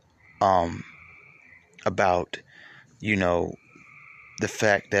about, the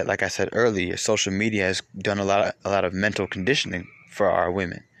fact that, like I said earlier, social media has done a lot of mental conditioning for our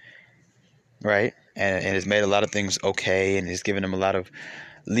women, right? And it's made a lot of things okay, and it's given them a lot of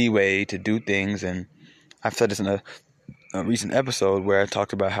leeway to do things. And I've said this in a recent episode where I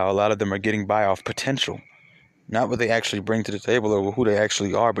talked about how a lot of them are getting by off potential. Not what they actually bring to the table or who they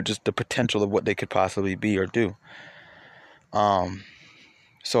actually are, but just the potential of what they could possibly be or do.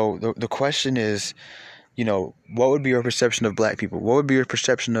 So the question is, what would be your perception of black people? What would be your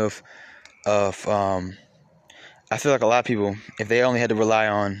perception of I feel like a lot of people, if they only had to rely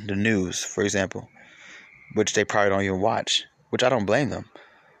on the news, for example, which they probably don't even watch, which I don't blame them.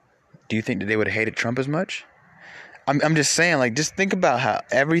 Do you think that they would have hated Trump as much? I'm just saying, like, just think about how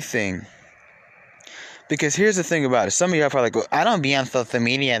everything. Because here's the thing about it. Some of y'all are probably like, well, I don't be on social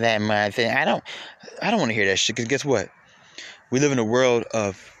media that much. I don't want to hear that shit. Because guess what? We live in a world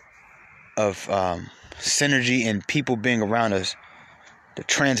of synergy and people being around us, the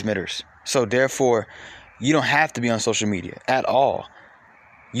transmitters. So therefore, you don't have to be on social media at all.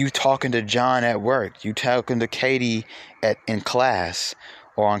 You talking to John at work, you talking to Katie in class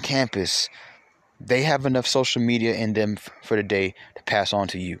or on campus, they have enough social media in them for the day to pass on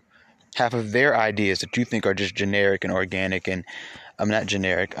to you. Half of their ideas that you think are just generic and organic, and not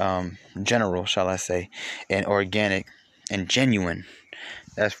generic, general, shall I say, and organic and genuine.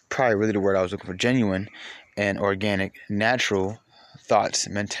 That's probably really the word I was looking for. Genuine and organic, natural thoughts,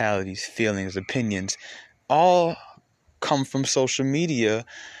 mentalities, feelings, opinions, all come from social media.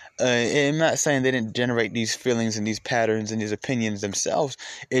 I'm not saying they didn't generate these feelings and these patterns and these opinions themselves.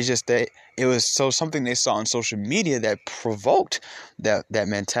 It's just that it was something they saw on social media that provoked that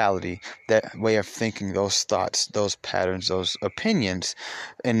mentality, that way of thinking, those thoughts, those patterns, those opinions,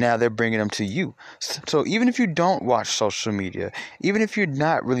 and now they're bringing them to you. So even if you don't watch social media, even if you're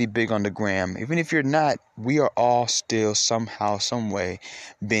not really big on the gram, even if you're not, we are all still somehow, some way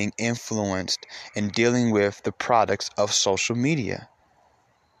being influenced and dealing with the products of social media.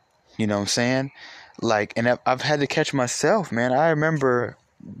 You know what I'm saying? Like, and I've had to catch myself, man. I remember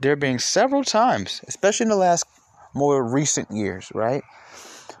there being several times, especially in the last more recent years, right,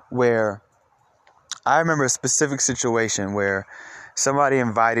 where I remember a specific situation where somebody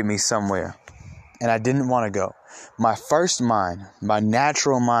invited me somewhere and I didn't want to go. My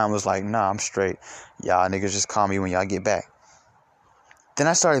natural mind was like, nah, I'm straight. Y'all niggas just call me when y'all get back. Then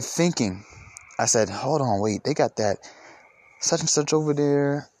I started thinking. I said, hold on, wait, they got that such and such over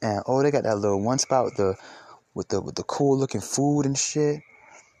there, and they got that little one spot with the cool looking food and shit.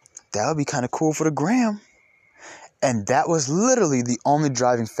 That would be kind of cool for the gram. And that was literally the only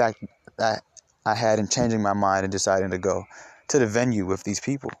driving factor that I had in changing my mind and deciding to go to the venue with these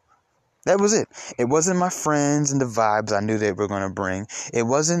people. That was it. It wasn't my friends and the vibes I knew they were going to bring. It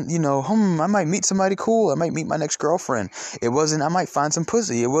wasn't, I might meet somebody cool. I might meet my next girlfriend. It wasn't, I might find some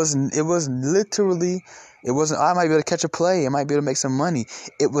pussy. It was literally, it wasn't, I might be able to catch a play. I might be able to make some money.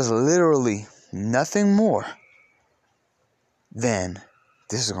 It was literally nothing more than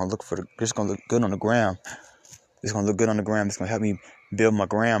this is going to look good on the gram. This is going to look good on the gram. It's going to help me build my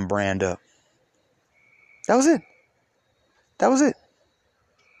gram brand up. That was it. That was it.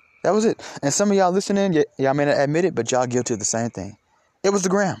 That was it. And some of y'all listening, y'all may not admit it, but y'all guilty of the same thing. It was the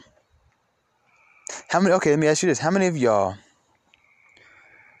gram. Okay, let me ask you this. How many of y'all,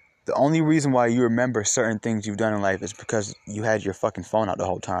 the only reason why you remember certain things you've done in life is because you had your fucking phone out the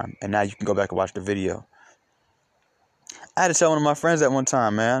whole time, and now you can go back and watch the video? I had to tell one of my friends that one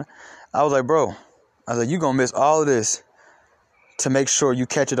time, man. I was like, bro, you gonna miss all of this to make sure you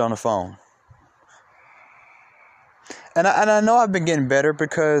catch it on the phone. And I know I've been getting better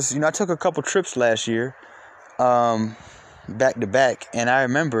because, I took a couple trips last year, back to back. And I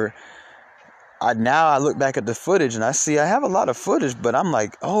remember, I look back at the footage and I see I have a lot of footage, but I'm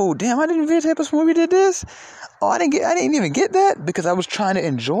like, oh, damn, I didn't videotape us when we did this. Oh, I didn't even get that because I was trying to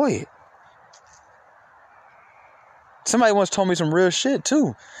enjoy it. Somebody once told me some real shit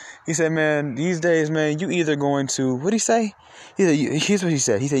too. He said, man, these days, man, you either going to, what'd he say? Here's what he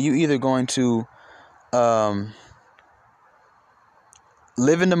said. He said, you either going to,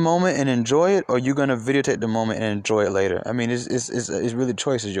 live in the moment and enjoy it, or you're gonna videotape the moment and enjoy it later. I mean, it's really,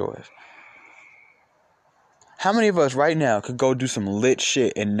 choice is yours. How many of us right now could go do some lit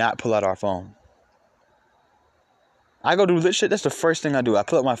shit and not pull out our phone? I go do lit shit. That's the first thing I do. I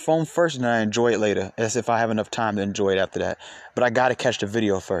pull up my phone first and then I enjoy it later, as if I have enough time to enjoy it after that. But I gotta catch the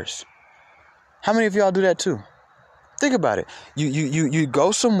video first. How many of y'all do that too? Think about it. You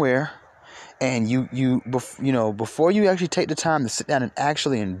go somewhere, and before you actually take the time to sit down and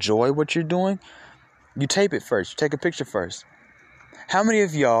actually enjoy what you're doing, you tape it first. You take a picture first. How many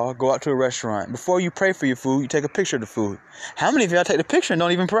of y'all go out to a restaurant, before you pray for your food, you take a picture of the food? How many of y'all take the picture and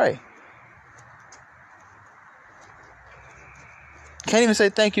don't even pray? Can't even say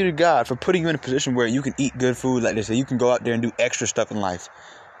thank you to God for putting you in a position where you can eat good food like this, and you can go out there and do extra stuff in life.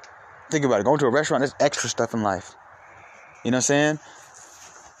 Think about it. Going to a restaurant, there's extra stuff in life. You know what I'm saying?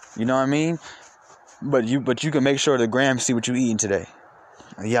 You know what I mean? But you can make sure the gram see what you eating today.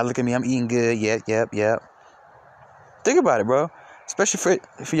 Yeah, look at me. I'm eating good. Yep. Think about it, bro. Especially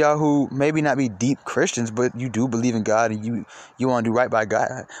for y'all who maybe not be deep Christians, but you do believe in God and you want to do right by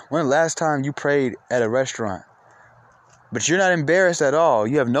God. When the last time you prayed at a restaurant? But you're not embarrassed at all.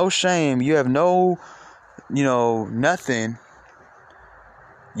 You have no shame. You have no, nothing.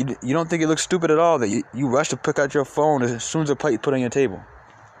 You don't think it looks stupid at all that you rush to pick out your phone as soon as the plate put on your table.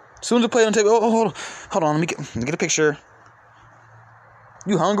 As soon as the plate on the table, hold on, let me get a picture.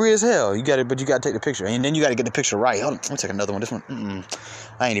 You hungry as hell. But you gotta take the picture, and then you gotta get the picture right. Hold on, let me take another one. This one,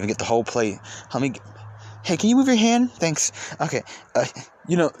 I ain't even get the whole plate. Hey, can you move your hand? Thanks. Okay,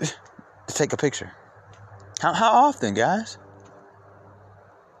 to take a picture. How often, guys?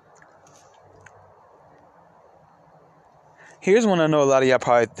 Here's one I know a lot of y'all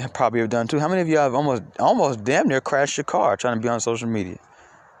probably have done too. How many of y'all have almost damn near crashed your car trying to be on social media,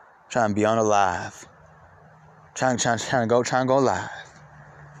 trying to be on a live, trying to go live?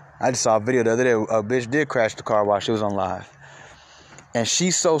 I just saw a video the other day. A bitch did crash the car while she was on live, and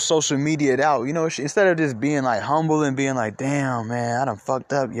she's so social media'd out. Instead of just being like humble and being like, "Damn, man, I done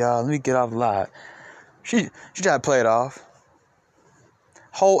fucked up, y'all. Let me get off live." She tried to play it off.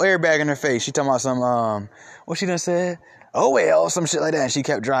 Whole airbag in her face. She talking about some what she done said? Oh well, some shit like that. And she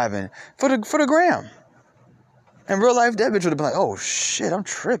kept driving for the gram. In real life, that bitch would have been like, "Oh shit, I'm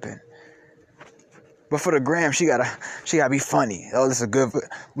tripping." But for the gram, she gotta be funny. Oh, this is good.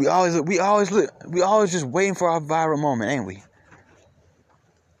 We always just waiting for our viral moment, ain't we?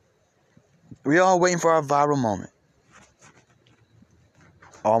 We all waiting for our viral moment.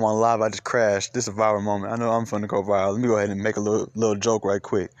 Oh, I'm on live. I just crashed. This is a viral moment. I know I'm finna go viral. Let me go ahead and make a little joke right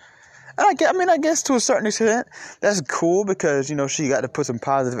quick. And I guess to a certain extent, that's cool because, she got to put some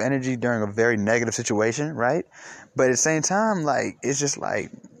positive energy during a very negative situation, right? But at the same time, like, it's just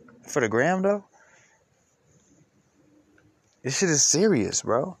like, for the gram, though, this shit is serious,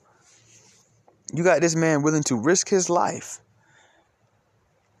 bro. You got this man willing to risk his life.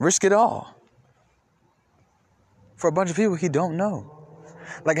 Risk it all. For a bunch of people he don't know.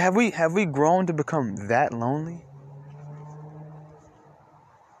 Like, have we grown to become that lonely?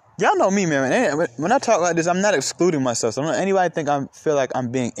 Y'all know me, man. When I talk like this, I'm not excluding myself. So don't anybody think I feel like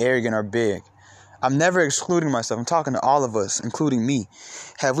I'm being arrogant or big. I'm never excluding myself. I'm talking to all of us, including me.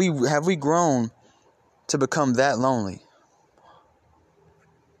 Have we grown to become that lonely?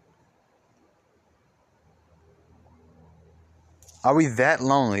 Are we that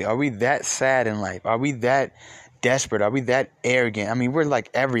lonely? Are we that sad in life? Are we that desperate? Are we that arrogant? I mean, we're like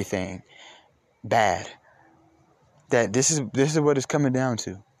everything bad. That this is what it's coming down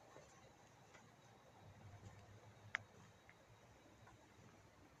to.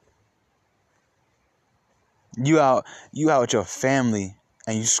 You out with your family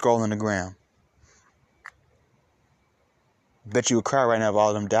and you scrolling the gram. Bet you would cry right now if all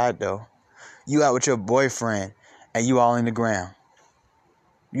of them died though. You out with your boyfriend and you all in the gram.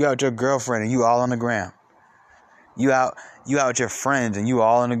 You out with your girlfriend and you all on the gram. You out with your friends and you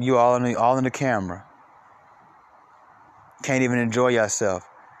all in the camera. Can't even enjoy yourself.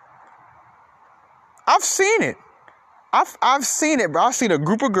 I've seen it. I've seen it, bro. I've seen a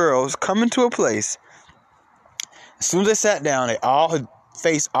group of girls come into a place. As soon as they sat down, they all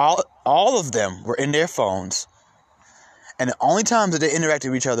of them were in their phones. And the only times that they interacted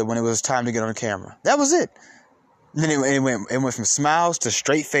with each other when it was time to get on the camera. That was it. And then it went from smiles to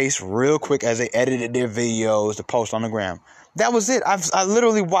straight face real quick as they edited their videos to post on the gram. That was it. I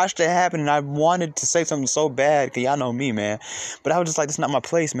literally watched it happen, and I wanted to say something so bad, because y'all know me, man. But I was just like, this is not my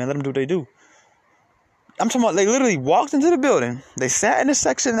place, man. Let them do what they do. I'm talking about, they literally walked into the building. They sat in the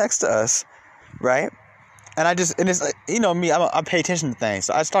section next to us, right? And it's like, me, I pay attention to things.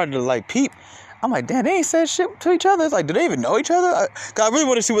 So I started to like peep. I'm like, damn, they ain't said shit to each other. It's like, do they even know each other? I really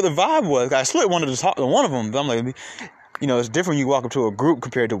wanted to see what the vibe was. I slipped wanted to talk to one of them, but I'm like, it's different when you walk up to a group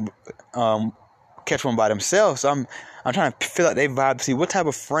compared to catch one by themselves. So I'm trying to feel like they vibe. See, what type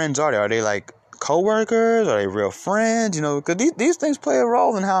of friends are they? Are they like co-workers? Are they real friends? You know, because these things play a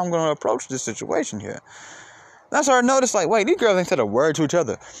role in how I'm going to approach this situation here. That's why I noticed, like, wait, these girls ain't said a word to each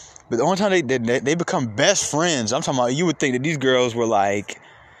other. But the only time they become best friends, I'm talking about, you would think that these girls were like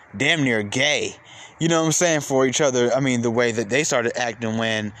damn near gay. You know what I'm saying, for each other. I mean, the way that they started acting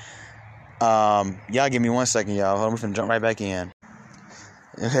when, y'all give me 1 second, y'all. Hold on, I'm finna jump right back in.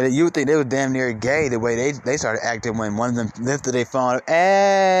 You would think they were damn near gay the way they started acting when one of them lifted their phone up.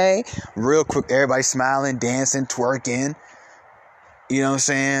 Hey, real quick, everybody smiling, dancing, twerking. You know what I'm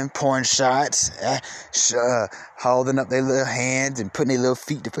saying? Pouring shots, holding up their little hands and putting their little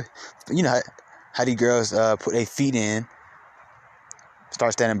feet to put. You know how these girls put their feet in,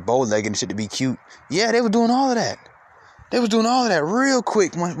 start standing bow-legged and shit to be cute. Yeah, they were doing all of that. They was doing all of that real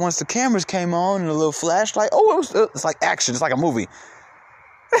quick once the cameras came on and a little flashlight. Oh, it's like action. It's like a movie.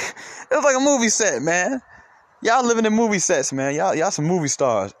 It was like a movie set, man. Y'all living in movie sets, man. Y'all some movie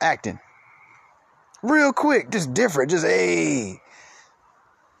stars acting. Real quick, just different, just hey.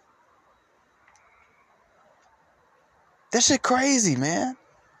 That shit crazy, man.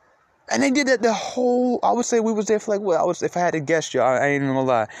 And they did that the whole, I would say we was there for like, what, if I had to guess, y'all, I ain't even gonna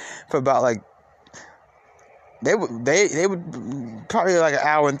lie, for about like, they would probably like an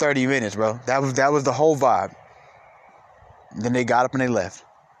hour and 30 minutes, bro. That was the whole vibe. Then they got up and they left.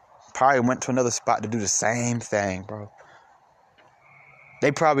 Probably went to another spot to do the same thing, bro.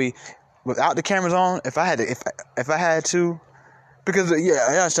 They probably, without the cameras on, if I had to, because yeah,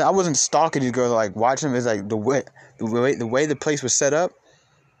 I understand. I wasn't stalking these girls, like watching them. It's like the way the place was set up.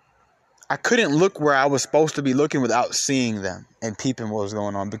 I couldn't look where I was supposed to be looking without seeing them and peeping what was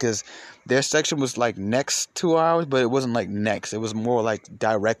going on, because their section was like next to ours, but it wasn't like next. It was more like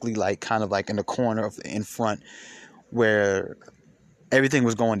directly, like kind of like in the corner in front where everything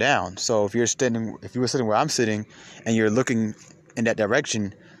was going down. So if you were sitting where I'm sitting and you're looking in that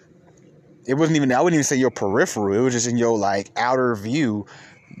direction, it wasn't even, I wouldn't even say your peripheral. It was just in your like outer view.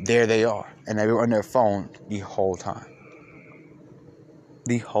 There they are. And they were on their phone the whole time.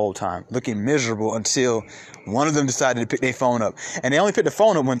 Looking miserable until one of them decided to pick their phone up. And they only picked the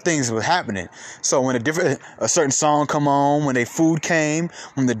phone up when things were happening. So when a certain song come on, when their food came,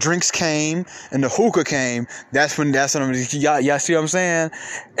 when the drinks came, and the hookah came, that's when y'all see what I'm saying?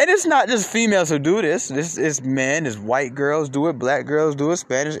 And it's not just females who do this. This is men, it's white girls do it, black girls do it,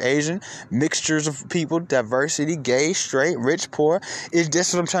 Spanish, Asian, mixtures of people, diversity, gay, straight, rich, poor. It's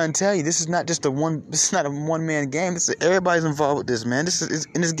just what I'm trying to tell you. This is not just a one-man game. Everybody's involved with this, man.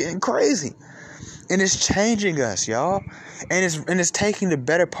 And it's getting crazy. And it's changing us, y'all. And it's taking the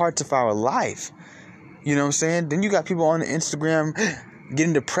better parts of our life. You know what I'm saying? Then you got people on Instagram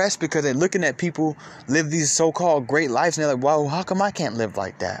getting depressed because they're looking at people live these so-called great lives. And they're like, well, how come I can't live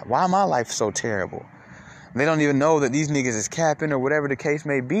like that? Why my life so terrible? And they don't even know that these niggas is capping or whatever the case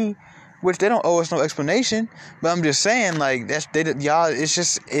may be. Which they don't owe us no explanation. But I'm just saying, like, y'all, it's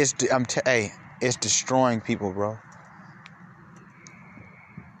destroying people, bro.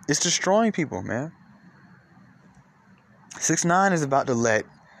 It's destroying people, man. 6ix9ine is about to let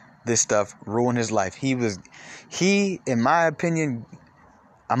this stuff ruin his life. He, in my opinion,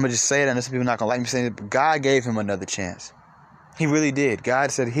 I'm going to just say it, and some people are not going to like me saying it, but God gave him another chance. He really did.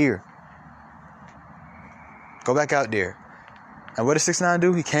 God said, here, go back out there. And what did 6ix9ine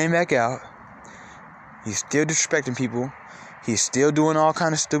do? He came back out. He's still disrespecting people. He's still doing all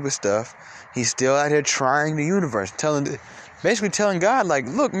kind of stupid stuff. He's still out here trying the universe, basically telling God, like,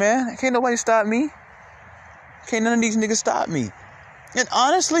 look, man, can't nobody stop me. Can't none of these niggas stop me. And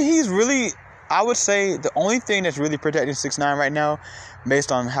honestly, he's really, I would say, the only thing that's really protecting 6ix9ine right now,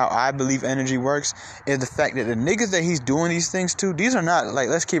 based on how I believe energy works, is the fact that the niggas that he's doing these things to, these are not, like,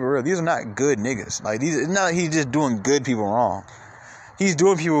 let's keep it real, these are not good niggas. Like, it's not like he's just doing good people wrong. He's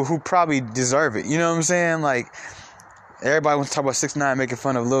doing people who probably deserve it. You know what I'm saying? Like, everybody wants to talk about 6ix9ine making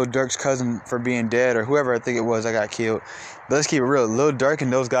fun of Lil Durk's cousin for being dead, or whoever I think it was that got killed. But let's keep it real. Lil Durk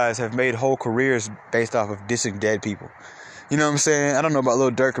and those guys have made whole careers based off of dissing dead people. You know what I'm saying? I don't know about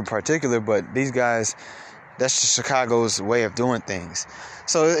Lil Durk in particular, but these guys, that's just Chicago's way of doing things.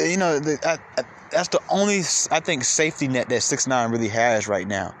 So, you know, that's the only, I think, safety net that 6ix9ine really has right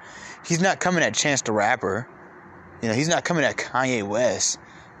now. He's not coming at Chance the Rapper. You know, he's not coming at Kanye West.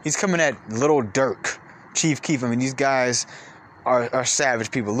 He's coming at Lil Durk, Chief Keef. I mean, these guys are savage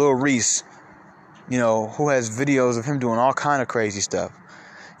people. Lil Reese, you know, who has videos of him doing all kind of crazy stuff.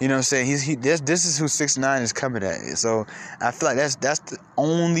 You know what I'm saying? This is who 6ix9ine is coming at. So I feel like that's the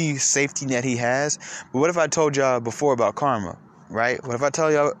only safety net he has. But what if I told y'all before about karma? right? What if I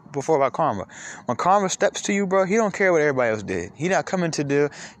tell y'all before about karma? When karma steps to you, bro, he don't care what everybody else did. He not coming to do.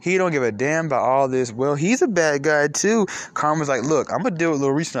 He don't give a damn about all this. Well, he's a bad guy too. Karma's like, look, I'm gonna deal with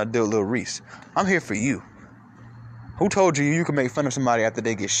Lil Reese and I deal with Lil Reese. I'm here for you. Who told you you can make fun of somebody after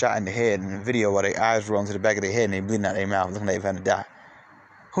they get shot in the head in a video while their eyes roll into the back of their head and they bleeding out their mouth looking like they're going to die?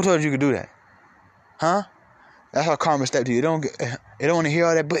 Who told you you could do that? Huh? That's how karma stepped to you. They don't want to hear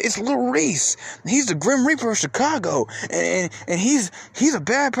all that, but it's Lil Reese. He's the Grim Reaper of Chicago, and he's a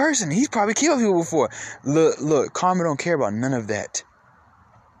bad person. He's probably killed people before. Look, karma don't care about none of that.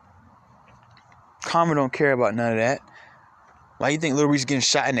 Karma don't care about none of that. Why you think Lil Reese is getting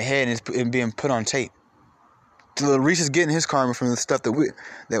shot in the head and being put on tape? Lil Reese is getting his karma from the stuff that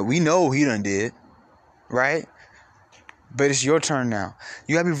we know he done did, right? But it's your turn now.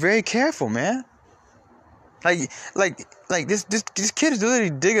 You gotta be very careful, man. Like this kid is literally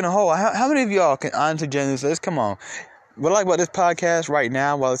digging a hole. How many of y'all can honestly genuinely say this? Come on. What I like about this podcast right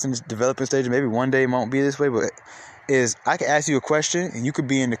now, while it's in this developing stage, maybe one day it won't be this way, but is I can ask you a question and you could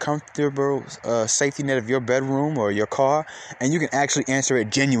be in the comfortable safety net of your bedroom or your car, and you can actually answer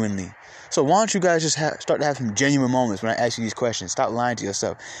it genuinely. So why don't you guys just start to have some genuine moments when I ask you these questions? Stop lying to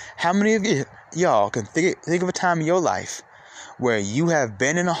yourself. How many of y'all can think of a time in your life where you have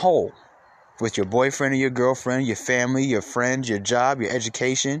been in a hole with your boyfriend or your girlfriend, your family, your friends, your job, your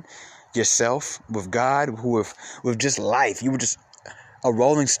education, yourself, with God, with just life? You were just a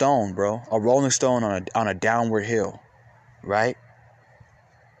rolling stone, bro. A rolling stone on a downward hill, right?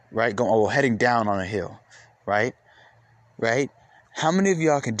 Right? Heading down on a hill, right? Right? How many of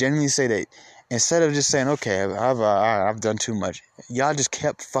y'all can genuinely say that instead of just saying, okay, I've done too much, y'all just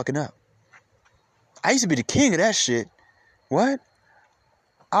kept fucking up? I used to be the king of that shit. What?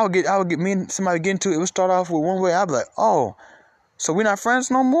 I would get me and somebody get into it. It would start off with one way. I'd be like, oh, so we're not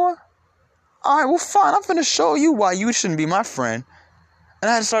friends no more? All right, well, fine. I'm finna show you why you shouldn't be my friend. And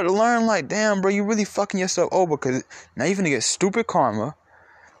I had to start to learn, like, damn, bro, you really fucking yourself over because now you're finna get stupid karma.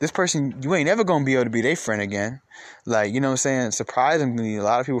 This person, you ain't ever gonna be able to be their friend again. Like, you know what I'm saying? Surprisingly, a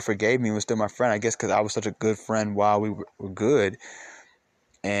lot of people forgave me and was still my friend, I guess, because I was such a good friend while we were good.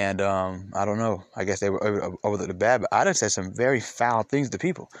 And I don't know. I guess they were over the bad, but I done said some very foul things to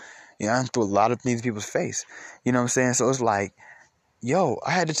people. You know, I threw a lot of things in people's face. You know what I'm saying? So it's like, yo, I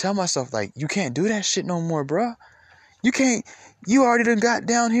had to tell myself, like, you can't do that shit no more, bro. You can't. You already done got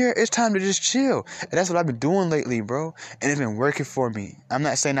down here. It's time to just chill. And that's what I've been doing lately, bro. And it's been working for me. I'm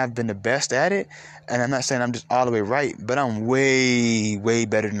not saying I've been the best at it. And I'm not saying I'm just all the way right. But I'm way, way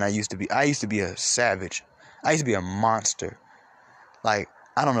better than I used to be. I used to be a savage. I used to be a monster. Like,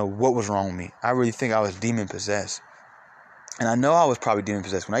 I don't know what was wrong with me. I really think I was demon possessed. And I know I was probably demon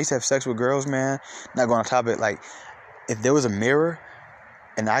possessed. When I used to have sex with girls, man, not going on top of it, like, if there was a mirror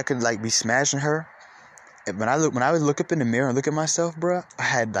and I could, like, be smashing her, when I would look up in the mirror and look at myself, bro, I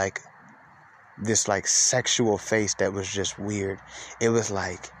had like this like sexual face that was just weird. It was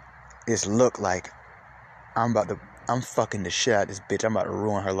like this look like I'm fucking the shit out of this bitch. I'm about to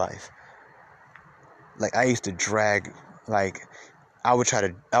ruin her life. Like I used to drag, like I was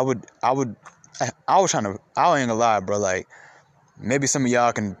trying to, I ain't gonna lie, bro. Like maybe some of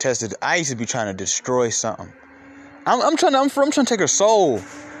y'all can test it. I used to be trying to destroy something. I'm trying to take her soul.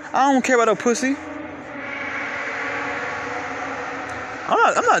 I don't care about her pussy.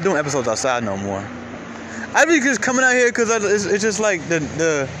 I'm not doing episodes outside no more. I be just coming out here because it's just like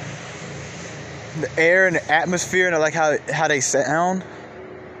the air and the atmosphere, and I like how they sound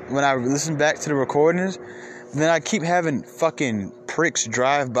when I listen back to the recordings. Then I keep having fucking pricks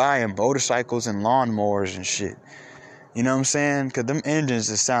drive by in motorcycles and lawnmowers and shit. You know what I'm saying? Because them engines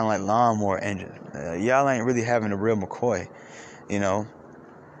just sound like lawnmower engines. Y'all ain't really having a real McCoy, you know?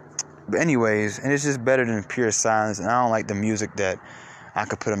 But anyways, and it's just better than pure silence. And I don't like the music that I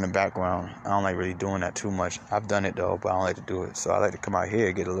could put in the background. I don't like really doing that too much. I've done it though, but I don't like to do it. So I like to come out here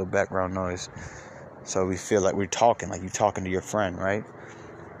and get a little background noise, so we feel like we're talking, like you're talking to your friend, right?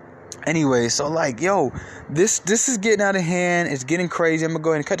 Anyway, so like, yo, this is getting out of hand. It's getting crazy. I'm gonna go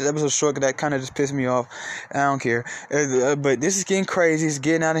ahead and cut this episode short because that kind of just pissed me off. I don't care. But this is getting crazy. It's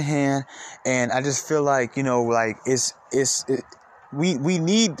getting out of hand, and I just feel like, you know, like we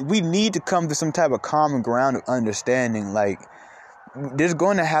need to come to some type of common ground of understanding. Like, there's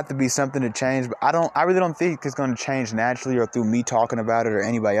going to have to be something to change, but I really don't think it's going to change naturally or through me talking about it or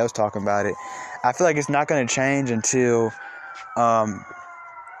anybody else talking about it. I feel like it's not going to change until,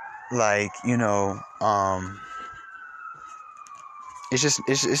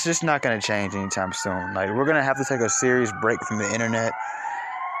 it's just not going to change anytime soon. Like, we're going to have to take a serious break from the internet.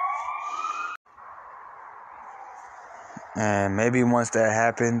 And maybe once that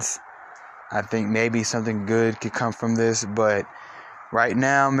happens, I think maybe something good could come from this, but Right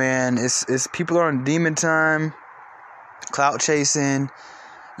now, man, it's people are on demon time, clout chasing,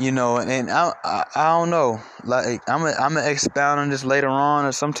 and I don't know. Like I'm gonna expound on this later on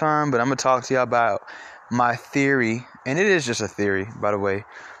or sometime, but I'm gonna talk to y'all about my theory, and it is just a theory, by the way,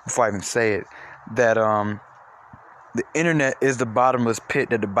 before I even say it, that the internet is the bottomless pit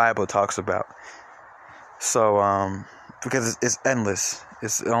that the Bible talks about. So because it's endless.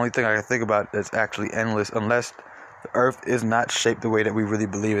 It's the only thing I can think about that's actually endless, unless the earth is not shaped the way that we really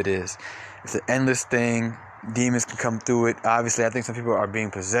believe it is. It's an endless thing. Demons can come through it. Obviously, I think some people are being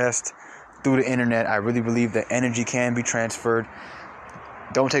possessed through the internet. I really believe that energy can be transferred.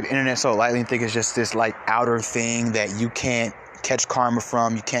 Don't take the internet so lightly and think it's just this like outer thing that you can't catch karma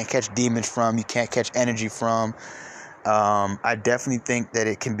from, you can't catch demons from, you can't catch energy from. I definitely think that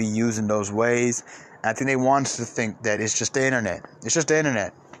it can be used in those ways. I think they want us to think that it's just the internet. It's just the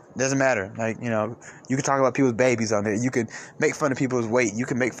internet. It doesn't matter. Like, you can talk about people's babies on it. You can make fun of people's weight. You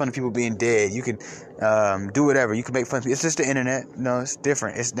can make fun of people being dead. You can do whatever. You can make fun of people. It's just the internet. No, it's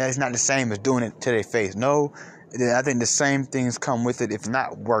different. It's not the same as doing it to their face. No, I think the same things come with it, if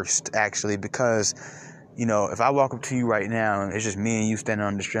not worse, actually, because, if I walk up to you right now and it's just me and you standing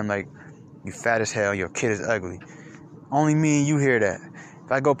on the street, I'm like, you fat as hell, your kid is ugly. Only me and you hear that.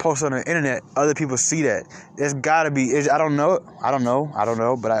 If I go post on the internet, other people see that. There's got to be, I don't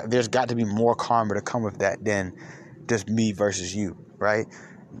know, but there's got to be more karma to come with that than just me versus you, right?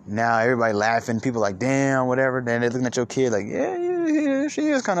 Now everybody laughing, people like, damn, whatever. Then they're looking at your kid like, yeah, she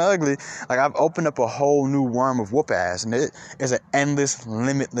is kind of ugly. Like, I've opened up a whole new worm of whoop ass, and it's an endless,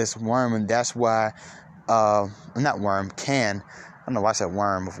 limitless worm, and that's why, not worm, can. I don't know why I said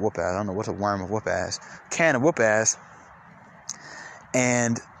worm of whoop ass. I don't know what's a worm of whoop ass. Can of whoop ass.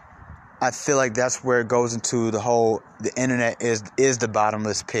 And I feel like that's where it goes into the internet is the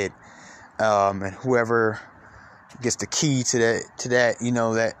bottomless pit. And whoever gets the key to that,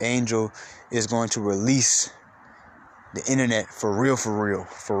 that angel is going to release the internet for real.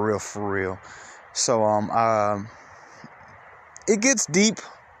 So, it gets deep,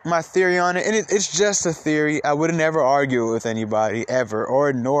 my theory on it, and it's just a theory. I would never argue it with anybody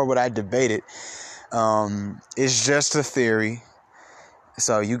ever, nor would I debate it. It's just a theory.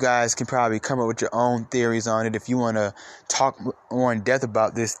 So you guys can probably come up with your own theories on it. If you want to talk more in depth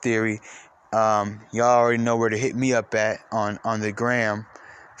about this theory, y'all already know where to hit me up at on the gram.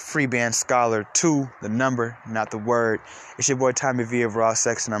 Freeband Scholar 2, the number, not the word. It's your boy Tommy V of Raw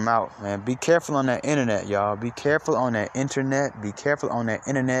Sex, and I'm out, man. Be careful on that internet, y'all. Be careful on that internet. Be careful on that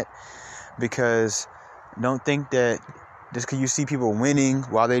internet, because don't think that just because you see people winning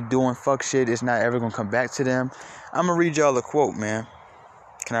while they doing fuck shit, it's not ever going to come back to them. I'm going to read y'all a quote, man.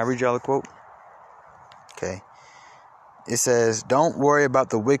 Can I read y'all a quote? Okay. It says, "Don't worry about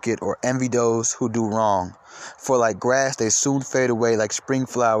the wicked or envy those who do wrong. For like grass, they soon fade away. Like spring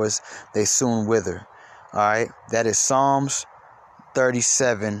flowers, they soon wither." All right. That is Psalms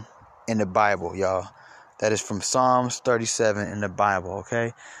 37 in the Bible, y'all. That is from Psalms 37 in the Bible,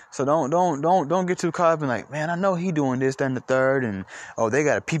 okay? So don't get too caught up in like, man, I know he doing this, that, and the third, and they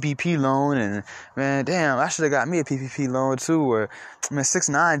got a PPP loan, and man, damn, I should have got me a PPP loan too, or man,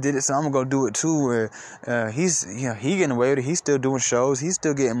 6ix9ine did it, so I'm gonna go do it too, or he's he getting away with it, he's still doing shows, he's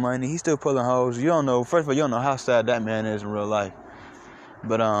still getting money, he's still pulling hoes. You don't know, first of all, you don't know how sad that man is in real life.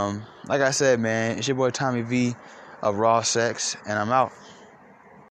 But like I said, man, it's your boy Tommy V of Raw Sex, and I'm out.